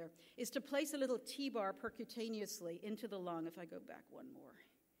slide there, is to place a little T-bar percutaneously into the lung. If I go back one more.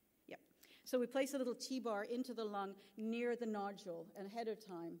 Yeah. So we place a little T-bar into the lung near the nodule ahead of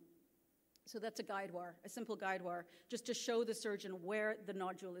time. So that's a guide wire, a simple guide wire, just to show the surgeon where the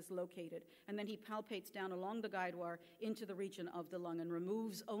nodule is located. And then he palpates down along the guide wire into the region of the lung and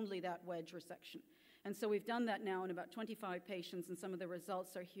removes only that wedge resection. And so we've done that now in about 25 patients, and some of the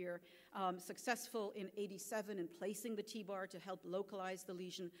results are here. Successful in 87 in placing the T-bar to help localize the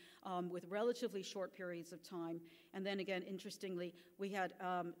lesion with relatively short periods of time. And then again, interestingly, we had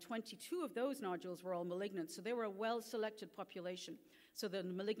 22 of those nodules were all malignant, so they were a well-selected population. So the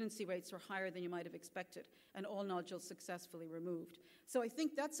malignancy rates were higher than you might have expected, and all nodules successfully removed. So I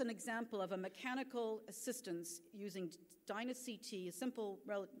think that's an example of a mechanical assistance using DynaCT, a simple,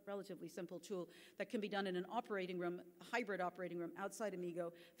 relatively simple tool that can be done in an operating room, a hybrid operating room outside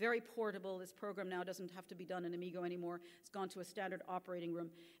Amigo, very portable. This program now doesn't have to be done in Amigo anymore. It's gone to a standard operating room,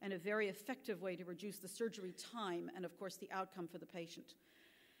 and a very effective way to reduce the surgery time and, of course, the outcome for the patient.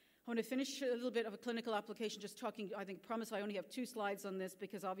 I want to finish a little bit of a clinical application, just talking, I promise I only have 2 slides on this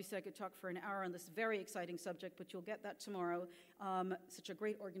because obviously I could talk for an hour on this very exciting subject, but you'll get that tomorrow. Such a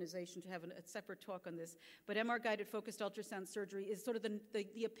great organization to have a separate talk on this. But MR-guided focused ultrasound surgery is sort of the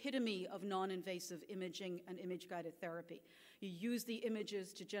epitome of non-invasive imaging and image-guided therapy. You use the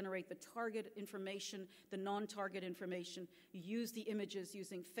images to generate the target information, the non-target information. You use the images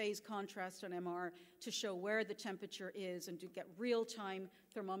using phase contrast on MR to show where the temperature is and to get real-time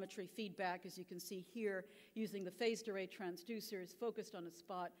thermometry feedback, as you can see here, using the phased array transducers focused on a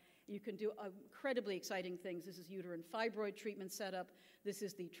spot. You can do incredibly exciting things. This is uterine fibroid treatment setup. This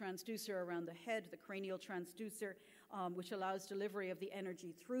is the transducer around the head, the cranial transducer, which allows delivery of the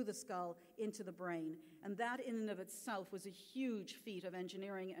energy through the skull into the brain. And that in and of itself was a huge feat of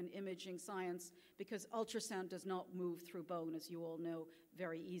engineering and imaging science because ultrasound does not move through bone, as you all know,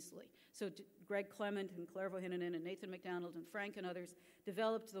 very easily. So Greg Clement and Clare and Nathan McDonald and Frank and others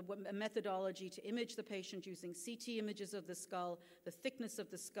developed a methodology to image the patient using CT images of the skull, the thickness of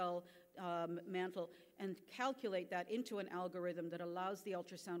the skull mantle, and calculate that into an algorithm that allows the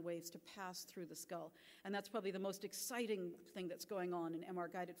ultrasound waves to pass through the skull. And that's probably the most exciting thing that's going on in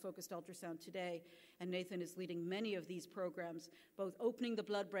MR-guided focused ultrasound today. And Nathan is leading many of these programs, both opening the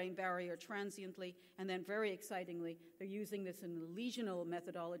blood-brain barrier transiently, and then very excitingly, they're using this in a lesional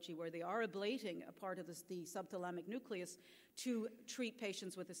methodology where they are ablating a part of the subthalamic nucleus to treat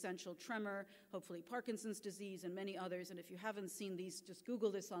patients with essential tremor, hopefully Parkinson's disease, and many others. And if you haven't seen these, just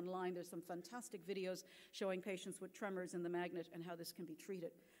Google this online. There's some fantastic videos showing patients with tremors in the magnet and how this can be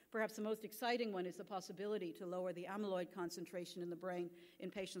treated. Perhaps the most exciting one is the possibility to lower the amyloid concentration in the brain in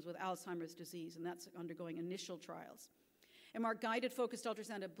patients with Alzheimer's disease, and that's undergoing initial trials. MR-guided focused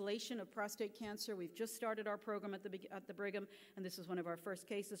ultrasound ablation of prostate cancer. We've just started our program at the Brigham, and this is one of our first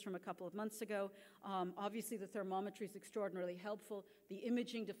cases from a couple of months ago. Obviously, the thermometry is extraordinarily helpful. The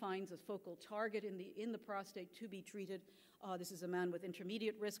imaging defines a focal target in the prostate to be treated. This is a man with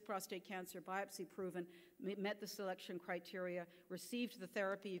intermediate risk prostate cancer, biopsy proven, met the selection criteria, received the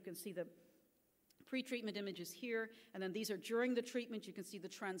therapy. You can see the pre-treatment images here, and then these are during the treatment. You can see the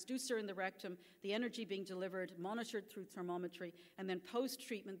transducer in the rectum, the energy being delivered, monitored through thermometry, and then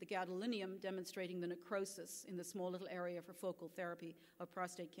post-treatment, the gadolinium demonstrating the necrosis in the small little area for focal therapy of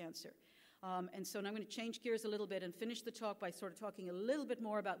prostate cancer. And so now I'm going to change gears a little bit and finish the talk by sort of talking a little bit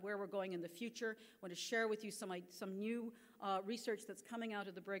more about where we're going in the future. I want to share with you some new research that's coming out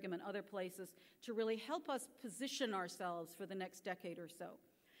of the Brigham and other places to really help us position ourselves for the next decade or so.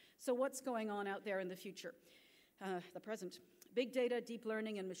 So what's going on out there in the future? The present. Big data, deep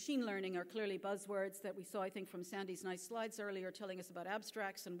learning, and machine learning are clearly buzzwords that we saw, I think, from Sandy's nice slides earlier telling us about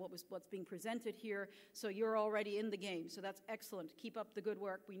abstracts and what's being presented here. So you're already in the game, so that's excellent. Keep up the good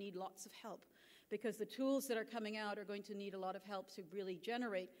work. We need lots of help because the tools that are coming out are going to need a lot of help to really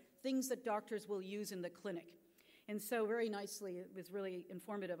generate things that doctors will use in the clinic. And so very nicely, it was really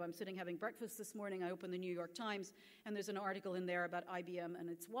informative. I'm sitting having breakfast this morning. I opened the New York Times, and there's an article in there about IBM and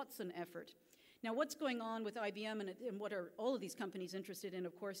its Watson effort. Now, what's going on with IBM and what are all of these companies interested in,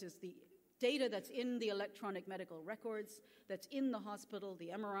 of course, is the data that's in the electronic medical records, that's in the hospital, the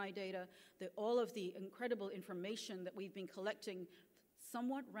MRI data, all of the incredible information that we've been collecting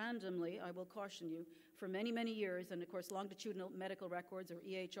somewhat randomly, I will caution you, for many, many years. And, of course, longitudinal medical records, or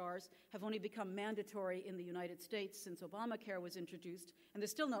EHRs, have only become mandatory in the United States since Obamacare was introduced, and they're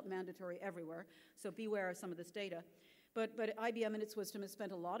still not mandatory everywhere, so beware of some of this data. But IBM, in its wisdom, has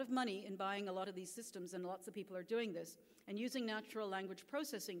spent a lot of money in buying a lot of these systems, and lots of people are doing this. And using natural language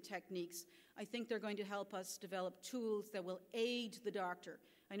processing techniques, I think they're going to help us develop tools that will aid the doctor.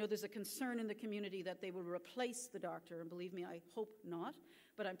 I know there's a concern in the community that they will replace the doctor, and believe me, I hope not.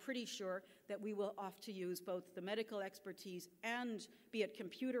 But I'm pretty sure that we will have to use both the medical expertise and, be it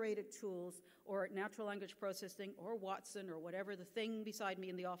computer-aided tools or natural language processing or Watson or whatever the thing beside me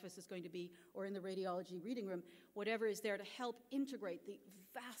in the office is going to be, or in the radiology reading room, whatever is there to help integrate the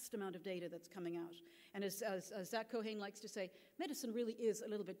vast amount of data that's coming out. And as Zach Cohane likes to say, medicine really is a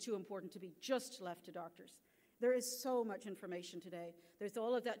little bit too important to be just left to doctors. There is so much information today. There's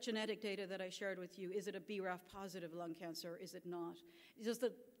all of that genetic data that I shared with you. Is it a BRAF-positive lung cancer? Is it not? Does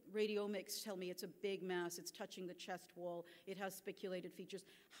the radiomics tell me it's a big mass, it's touching the chest wall, it has spiculated features?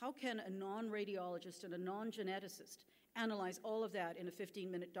 How can a non-radiologist and a non-geneticist analyze all of that in a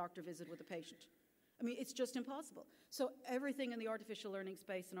 15-minute doctor visit with a patient? I mean, it's just impossible. So everything in the artificial learning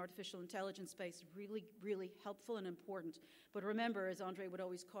space and artificial intelligence space is really, really helpful and important. But remember, as Andre would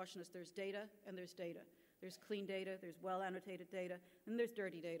always caution us, there's data and there's data. There's clean data, there's well-annotated data, and there's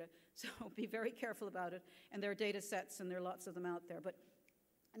dirty data. So be very careful about it. And there are data sets, and there are lots of them out there. But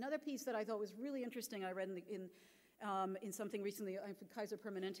another piece that I thought was really interesting, I read in something recently, a Kaiser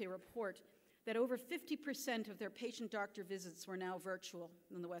Permanente report, that over 50% of their patient-doctor visits were now virtual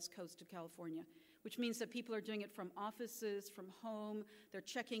on the west coast of California, which means that people are doing it from offices, from home. They're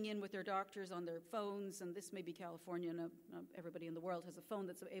checking in with their doctors on their phones, and this may be California. Not everybody in the world has a phone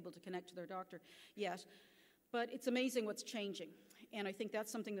that's able to connect to their doctor yet. But it's amazing what's changing, and I think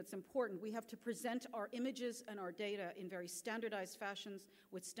that's something that's important. We have to present our images and our data in very standardized fashions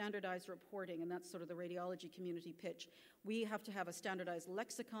with standardized reporting, and that's sort of the radiology community pitch. We have to have a standardized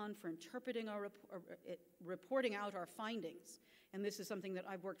lexicon for interpreting our reporting out our findings. And this is something that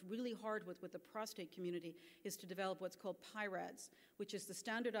I've worked really hard with the prostate community, is to develop what's called PIRADS, which is the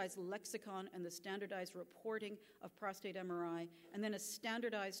standardized lexicon and the standardized reporting of prostate MRI, and then a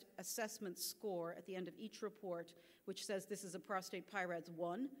standardized assessment score at the end of each report, which says this is a prostate PIRADS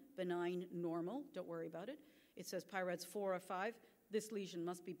 1, benign, normal, don't worry about it. It says PIRADS 4 or 5, this lesion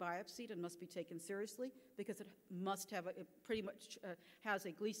must be biopsied and must be taken seriously because it must have, it pretty much has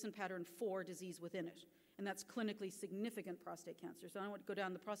a Gleason pattern 4 disease within it. And that's clinically significant prostate cancer. So I don't want to go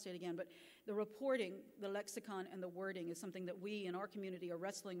down the prostate again, but the reporting, the lexicon, and the wording is something that we in our community are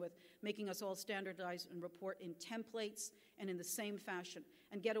wrestling with, making us all standardize and report in templates and in the same fashion,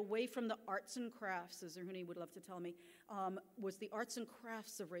 and get away from the arts and crafts, as Erhuni would love to tell me, was the arts and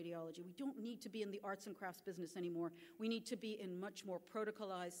crafts of radiology. We don't need to be in the arts and crafts business anymore. We need to be in much more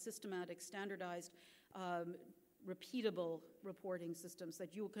protocolized, systematic, standardized, repeatable reporting systems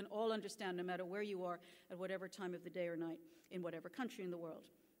that you can all understand no matter where you are at whatever time of the day or night in whatever country in the world.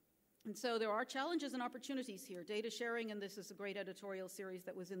 And so there are challenges and opportunities here. Data sharing, and this is a great editorial series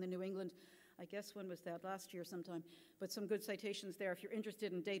that was in the New England, I guess when was that, last year sometime, but some good citations there if you're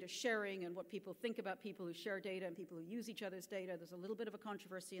interested in data sharing and what people think about people who share data and people who use each other's data. There's a little bit of a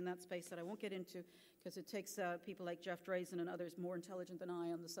controversy in that space that I won't get into because it takes people like Jeff Drazen and others more intelligent than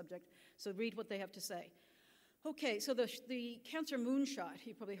I on the subject. So read what they have to say. Okay, so the cancer moonshot,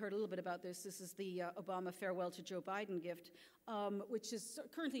 you probably heard a little bit about this. This is the Obama Farewell to Joe Biden gift, which is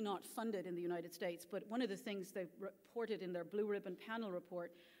currently not funded in the United States. But one of the things they reported in their Blue Ribbon panel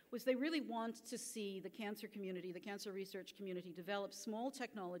report was they really want to see the cancer community, the cancer research community, develop small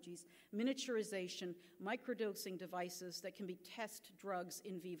technologies, miniaturization, microdosing devices that can be test drugs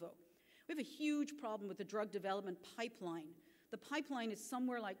in vivo. We have a huge problem with the drug development pipeline. The pipeline is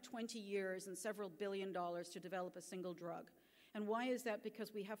somewhere like 20 years and several $billion to develop a single drug. And why is that?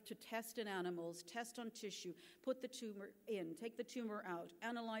 Because we have to test in animals, test on tissue, put the tumor in, take the tumor out,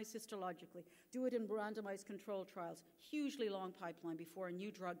 analyze histologically, do it in randomized control trials. Hugely long pipeline before a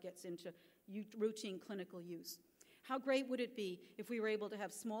new drug gets into routine clinical use. How great would it be if we were able to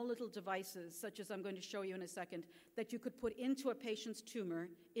have small little devices, such as I'm going to show you in a second, that you could put into a patient's tumor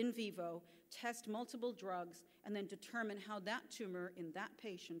in vivo, test multiple drugs, and then determine how that tumor in that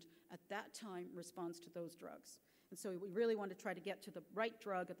patient at that time responds to those drugs. And so we really want to try to get to the right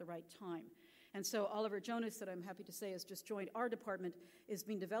drug at the right time. And so Oliver Jonas, that I'm happy to say has just joined our department, has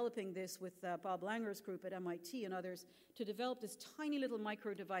been developing this with Bob Langer's group at MIT and others to develop this tiny little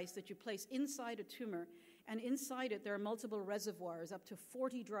micro device that you place inside a tumor. And inside it, there are multiple reservoirs. Up to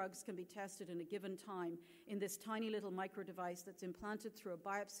 40 drugs can be tested in a given time in this tiny little micro device that's implanted through a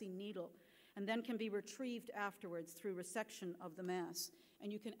biopsy needle and then can be retrieved afterwards through resection of the mass.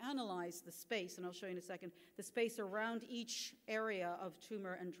 And you can analyze the space, and I'll show you in a second, the space around each area of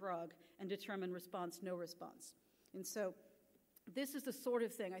tumor and drug and determine response, no response. And so this is the sort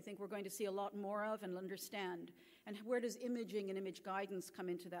of thing I think we're going to see a lot more of and understand. And where does imaging and image guidance come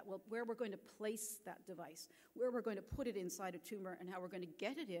into that? Well, where we're going to place that device, where we're going to put it inside a tumor, and how we're going to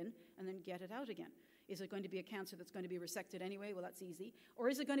get it in and then get it out again. Is it going to be a cancer that's going to be resected anyway? Well, that's easy. Or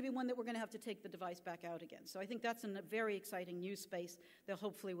is it going to be one that we're going to have to take the device back out again? So I think that's a very exciting new space that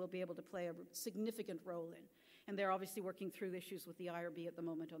hopefully we'll be able to play a significant role in. And they're obviously working through issues with the IRB at the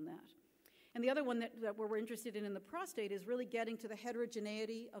moment on that. And the other one that we're interested in the prostate is really getting to the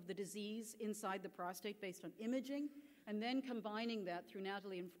heterogeneity of the disease inside the prostate based on imaging, and then combining that through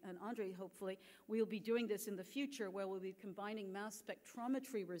Natalie and Andre, hopefully. We'll be doing this in the future where we'll be combining mass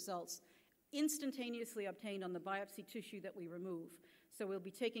spectrometry results instantaneously obtained on the biopsy tissue that we remove. So we'll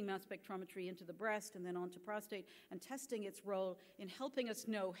be taking mass spectrometry into the breast and then onto prostate and testing its role in helping us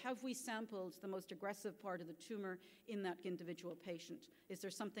know, have we sampled the most aggressive part of the tumor in that individual patient? Is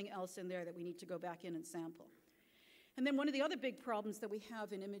there something else in there that we need to go back in and sample? And then one of the other big problems that we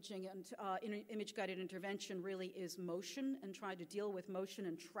have in imaging and in image-guided intervention really is motion and trying to deal with motion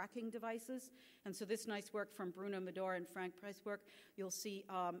and tracking devices. And so this nice work from Bruno Medor and Frank Price work, you'll see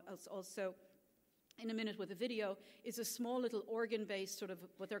also in a minute with a video, is a small little organ-based sort of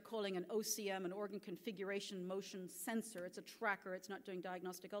what they're calling an OCM, an organ configuration motion sensor. It's a tracker. It's not doing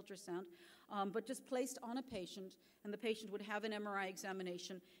diagnostic ultrasound, but just placed on a patient, and the patient would have an MRI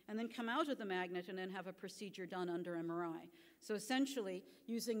examination and then come out of the magnet and then have a procedure done under MRI. So essentially,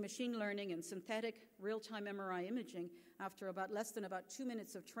 using machine learning and synthetic real-time MRI imaging, after less than 2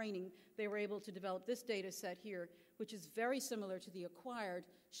 minutes of training, they were able to develop this data set here, which is very similar to the acquired,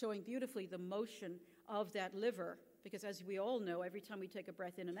 showing beautifully the motion of that liver, because as we all know, every time we take a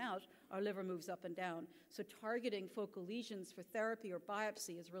breath in and out, our liver moves up and down. So targeting focal lesions for therapy or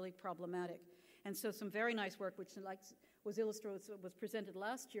biopsy is really problematic. And so some very nice work, which was presented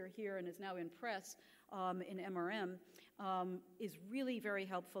last year here and is now in press in MRM, is really very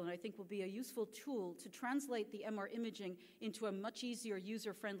helpful, and I think will be a useful tool to translate the MR imaging into a much easier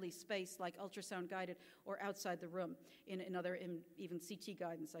user-friendly space like ultrasound-guided or outside the room, in even CT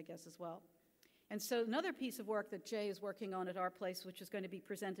guidance, I guess, as well. And so another piece of work that Jay is working on at our place, which is going to be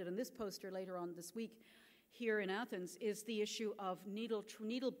presented in this poster later on this week here in Athens, is the issue of needle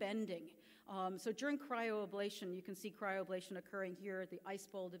bending. So during cryoablation, you can see cryoablation occurring here, the ice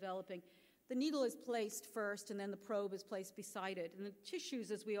bowl developing. The needle is placed first, and then the probe is placed beside it. And the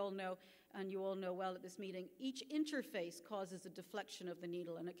tissues, as we all know, and you all know well at this meeting, each interface causes a deflection of the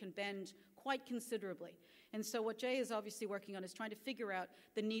needle, and it can bend quite considerably. And so what Jay is obviously working on is trying to figure out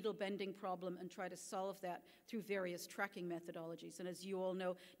the needle bending problem and try to solve that through various tracking methodologies. And as you all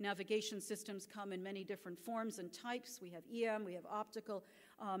know, navigation systems come in many different forms and types. We have EM, we have optical,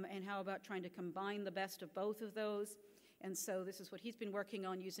 and how about trying to combine the best of both of those? And so this is what he's been working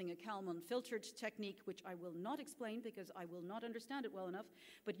on using a Kalman filtered technique, which I will not explain because I will not understand it well enough,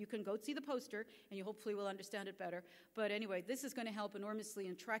 but you can go see the poster and you hopefully will understand it better. But anyway, this is going to help enormously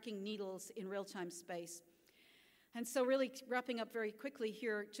in tracking needles in real-time space. And so really wrapping up very quickly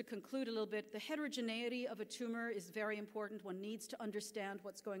here to conclude a little bit, the heterogeneity of a tumor is very important. One needs to understand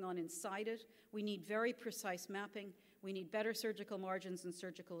what's going on inside it. We need very precise mapping. We need better surgical margins and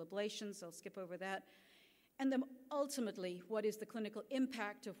surgical ablations. I'll skip over that. And then ultimately, what is the clinical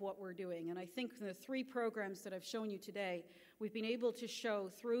impact of what we're doing? And I think the 3 programs that I've shown you today, we've been able to show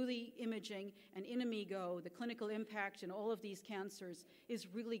through the imaging and in AMIGO, the clinical impact in all of these cancers is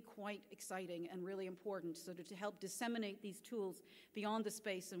really quite exciting and really important, so to help disseminate these tools beyond the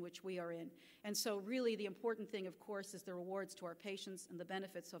space in which we are in. And so really the important thing, of course, is the rewards to our patients and the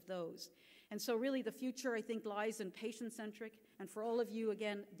benefits of those. And so really the future, I think, lies in patient-centric. And for all of you,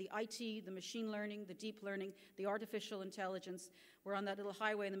 again, the IT, the machine learning, the deep learning, the artificial intelligence. We're on that little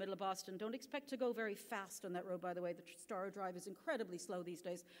highway in the middle of Boston. Don't expect to go very fast on that road, by the way. The Star Drive is incredibly slow these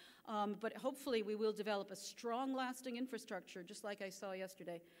days. But hopefully we will develop a strong, lasting infrastructure, just like I saw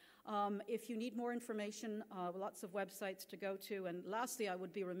yesterday. If you need more information, lots of websites to go to. And lastly, I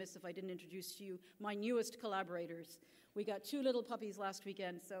would be remiss if I didn't introduce to you my newest collaborators. We got 2 little puppies last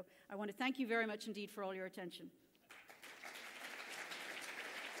weekend, so I want to thank you very much indeed for all your attention.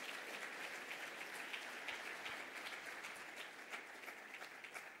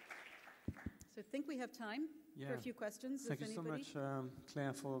 So I think we have time for a few questions. Thank you so much,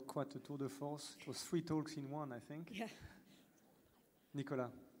 Claire, for quite a tour de force. It was 3 talks in one, I think. Yeah. Nicola,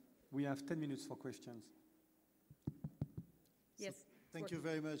 we have 10 minutes for questions. Yes. So thank you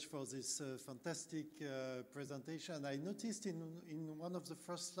very much for this fantastic presentation. I noticed in one of the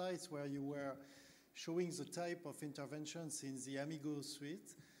first slides where you were showing the type of interventions in the Amigo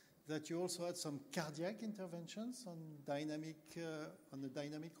suite that you also had some cardiac interventions on a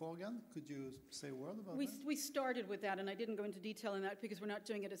dynamic organ. Could you say a word about that? We started with that, and I didn't go into detail on that because we're not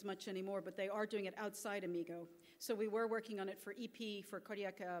doing it as much anymore, but they are doing it outside Amigo. So we were working on it for EP, for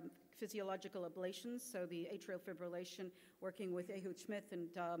cardiac physiological ablations, so the atrial fibrillation, working with Ehud Smith and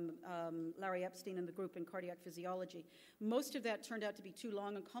Larry Epstein and the group in cardiac physiology. Most of that turned out to be too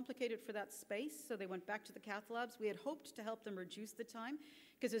long and complicated for that space, so they went back to the cath labs. We had hoped to help them reduce the time,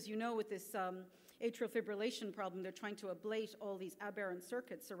 because as you know, with this atrial fibrillation problem, they're trying to ablate all these aberrant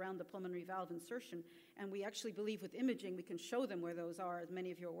circuits around the pulmonary valve insertion, and we actually believe with imaging we can show them where those are, as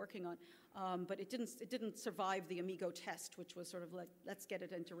many of you are working on. But it didn't survive the Amigo test, which was sort of like, let's get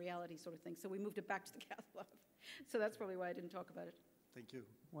it into reality sort of thing. So we moved it back to the cath lab. So that's probably why I didn't talk about it. Thank you.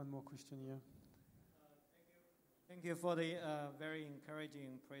 One more question here. Thank you for the very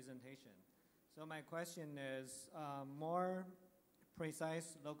encouraging presentation. So my question is, more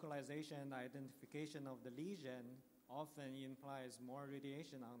precise localization and identification of the lesion often implies more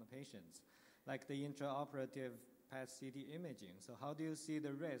radiation on the patients, like the intraoperative PET-CT imaging. So how do you see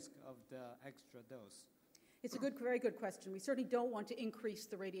the risk of the extra dose? It's a very good question. We certainly don't want to increase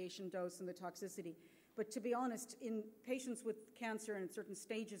the radiation dose and the toxicity. But to be honest, in patients with cancer and certain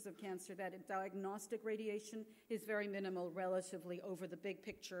stages of cancer, that diagnostic radiation is very minimal relatively over the big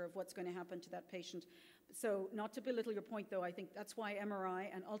picture of what's going to happen to that patient. So not to belittle your point, though, I think that's why MRI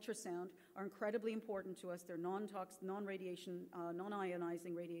and ultrasound are incredibly important to us. They're non-radiation,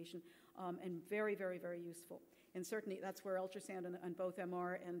 non-ionizing radiation, and very, very, very useful. And certainly that's where ultrasound and both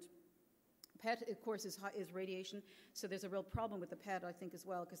MR and PET, of course, is radiation. So there's a real problem with the PET, I think, as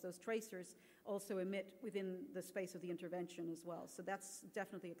well, because those tracers also emit within the space of the intervention as well. So that's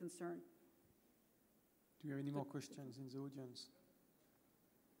definitely a concern. Do you have any more questions in the audience?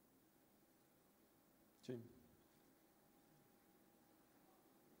 Jim.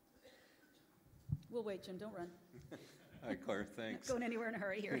 We'll wait, Jim. Don't run. Hi, Claire. Thanks. Not going anywhere in a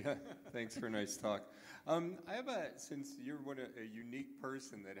hurry here. Yeah, thanks for a nice talk. I have since you're a unique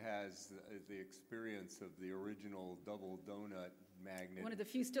person that has the experience of the original double donut magnet. One of the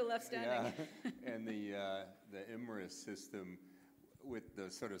few still left standing. Yeah, and the IMRIS system with the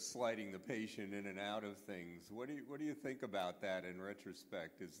sort of sliding the patient in and out of things. What do you think about that in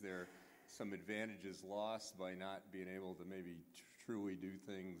retrospect? Is there some advantages lost by not being able to maybe truly do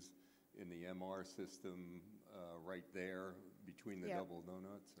things in the MR system right there between the double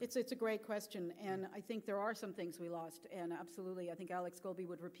donuts? It's a great question, and I think there are some things we lost, and absolutely, I think Alex Golby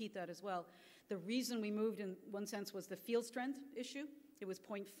would repeat that as well. The reason we moved in one sense was the field strength issue. It was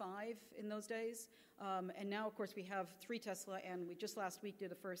 0.5 in those days, and now, of course, we have 3 Tesla, and we just last week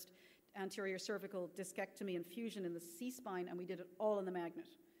did the first anterior cervical discectomy and fusion in the C-spine, and we did it all in the magnet.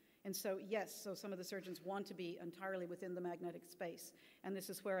 And so, yes, so some of the surgeons want to be entirely within the magnetic space. And this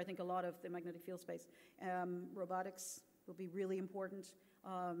is where I think a lot of the magnetic field space, robotics will be really important.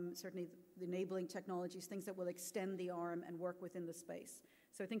 Certainly the enabling technologies, things that will extend the arm and work within the space.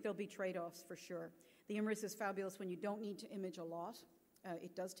 So I think there'll be trade-offs for sure. The IMRIS is fabulous when you don't need to image a lot.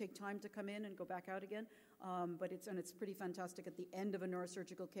 It does take time to come in and go back out again, but it's pretty fantastic at the end of a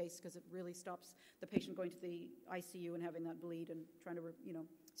neurosurgical case because it really stops the patient going to the ICU and having that bleed and trying to,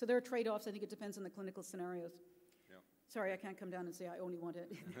 So there are trade-offs. I think it depends on the clinical scenarios. Yeah. Sorry, I can't come down and say I only want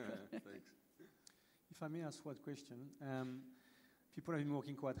it. Thanks. If I may ask one question, people have been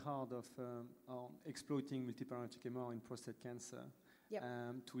working quite hard on exploiting multiparametric MR in prostate cancer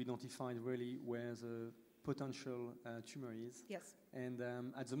to identify really where the potential tumor is. Yes. And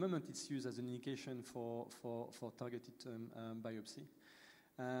at the moment, it's used as an indication for targeted biopsy.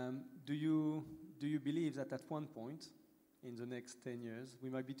 Do you believe that at one point in the next 10 years. We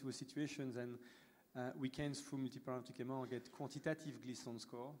might be to a situation then we can, through multiparametric MR, get quantitative Gleason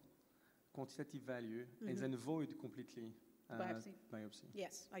score, quantitative value, and then avoid completely biopsy.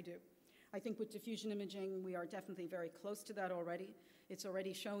 Yes, I do. I think with diffusion imaging, we are definitely very close to that already. It's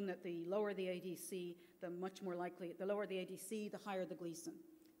already shown that the lower the ADC, the lower the ADC, the higher the Gleason.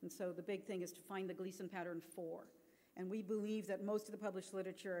 And so the big thing is to find the Gleason pattern 4. And we believe that most of the published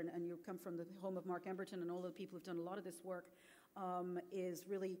literature, and you come from the home of Mark Emberton and all the people who've done a lot of this work, is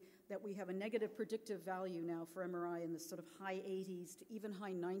really that we have a negative predictive value now for MRI in the sort of high 80s to even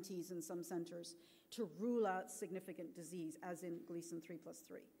high 90s in some centers to rule out significant disease, as in Gleason 3+3.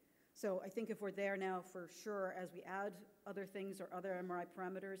 So I think if we're there now for sure, as we add other things or other MRI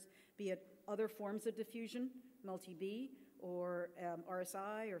parameters, be it other forms of diffusion, multi-B, or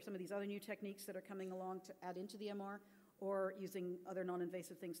RSI, or some of these other new techniques that are coming along to add into the MR, or using other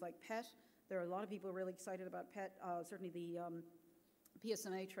non-invasive things like PET. There are a lot of people really excited about PET. Certainly the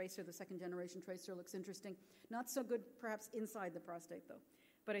PSMA tracer, the second generation tracer, looks interesting. Not so good perhaps inside the prostate though.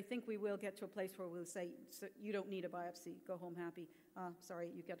 But I think we will get to a place where we'll say, so you don't need a biopsy, go home happy. Sorry,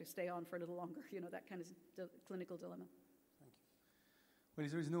 you've got to stay on for a little longer, that kind of clinical dilemma. Thank you. Well,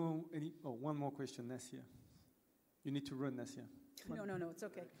 if there is one more question, Nassia. You need to run, Nassia. No, it's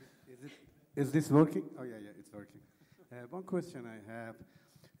okay. Is this working? Oh, yeah, it's working. One question I have.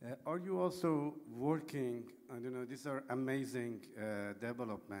 Are you also working, I don't know, these are amazing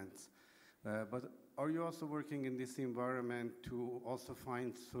developments, but are you also working in this environment to also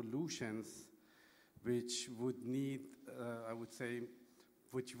find solutions which would need, I would say,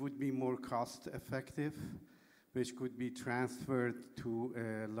 which would be more cost effective, which could be transferred to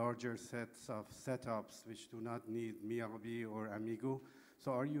larger sets of setups which do not need MICCAI or Amigo?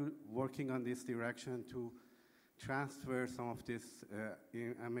 So are you working on this direction to transfer some of this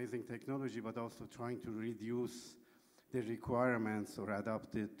amazing technology, but also trying to reduce the requirements or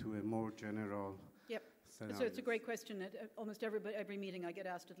adapt it to a more general scenario? So it's a great question. At almost every meeting I get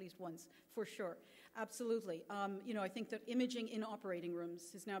asked at least once, for sure. Absolutely. I think that imaging in operating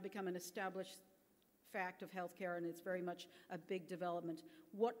rooms has now become an established fact of healthcare, and it's very much a big development.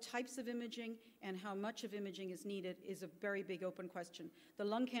 What types of imaging and how much of imaging is needed is a very big open question. The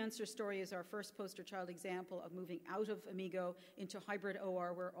lung cancer story is our first poster child example of moving out of Amigo into hybrid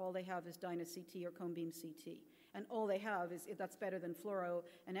OR, where all they have is Dyna CT or cone beam CT. And all they have is, that's better than fluoro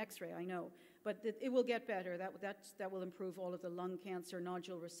and X-ray, I know. But it will get better. That will improve all of the lung cancer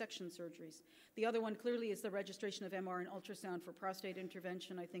nodule resection surgeries. The other one clearly is the registration of MR and ultrasound for prostate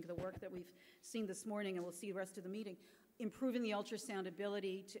intervention. I think the work that we've seen this morning, and we'll see the rest of the meeting, improving the ultrasound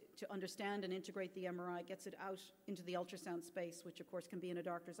ability to understand and integrate the MRI gets it out into the ultrasound space, which of course can be in a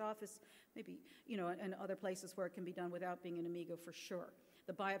doctor's office, maybe, and other places where it can be done without being an Amigo for sure.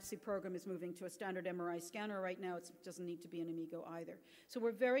 The biopsy program is moving to a standard MRI scanner right now. It doesn't need to be an Amigo either. So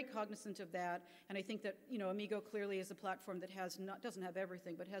we're very cognizant of that, and I think that Amigo clearly is a platform that doesn't have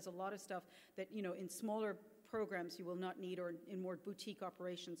everything, but has a lot of stuff that in smaller programs you will not need, or in more boutique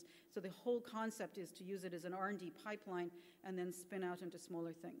operations. So the whole concept is to use it as an R&D pipeline and then spin out into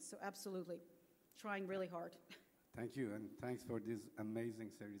smaller things. So absolutely, trying really hard. Thank you, and thanks for this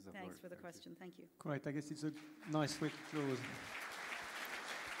amazing series of work. Thanks for the question. Thank you. Great. I guess it's a nice way to close.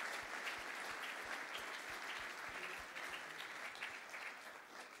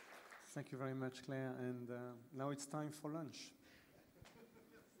 Thank you very much, Claire. And now it's time for lunch.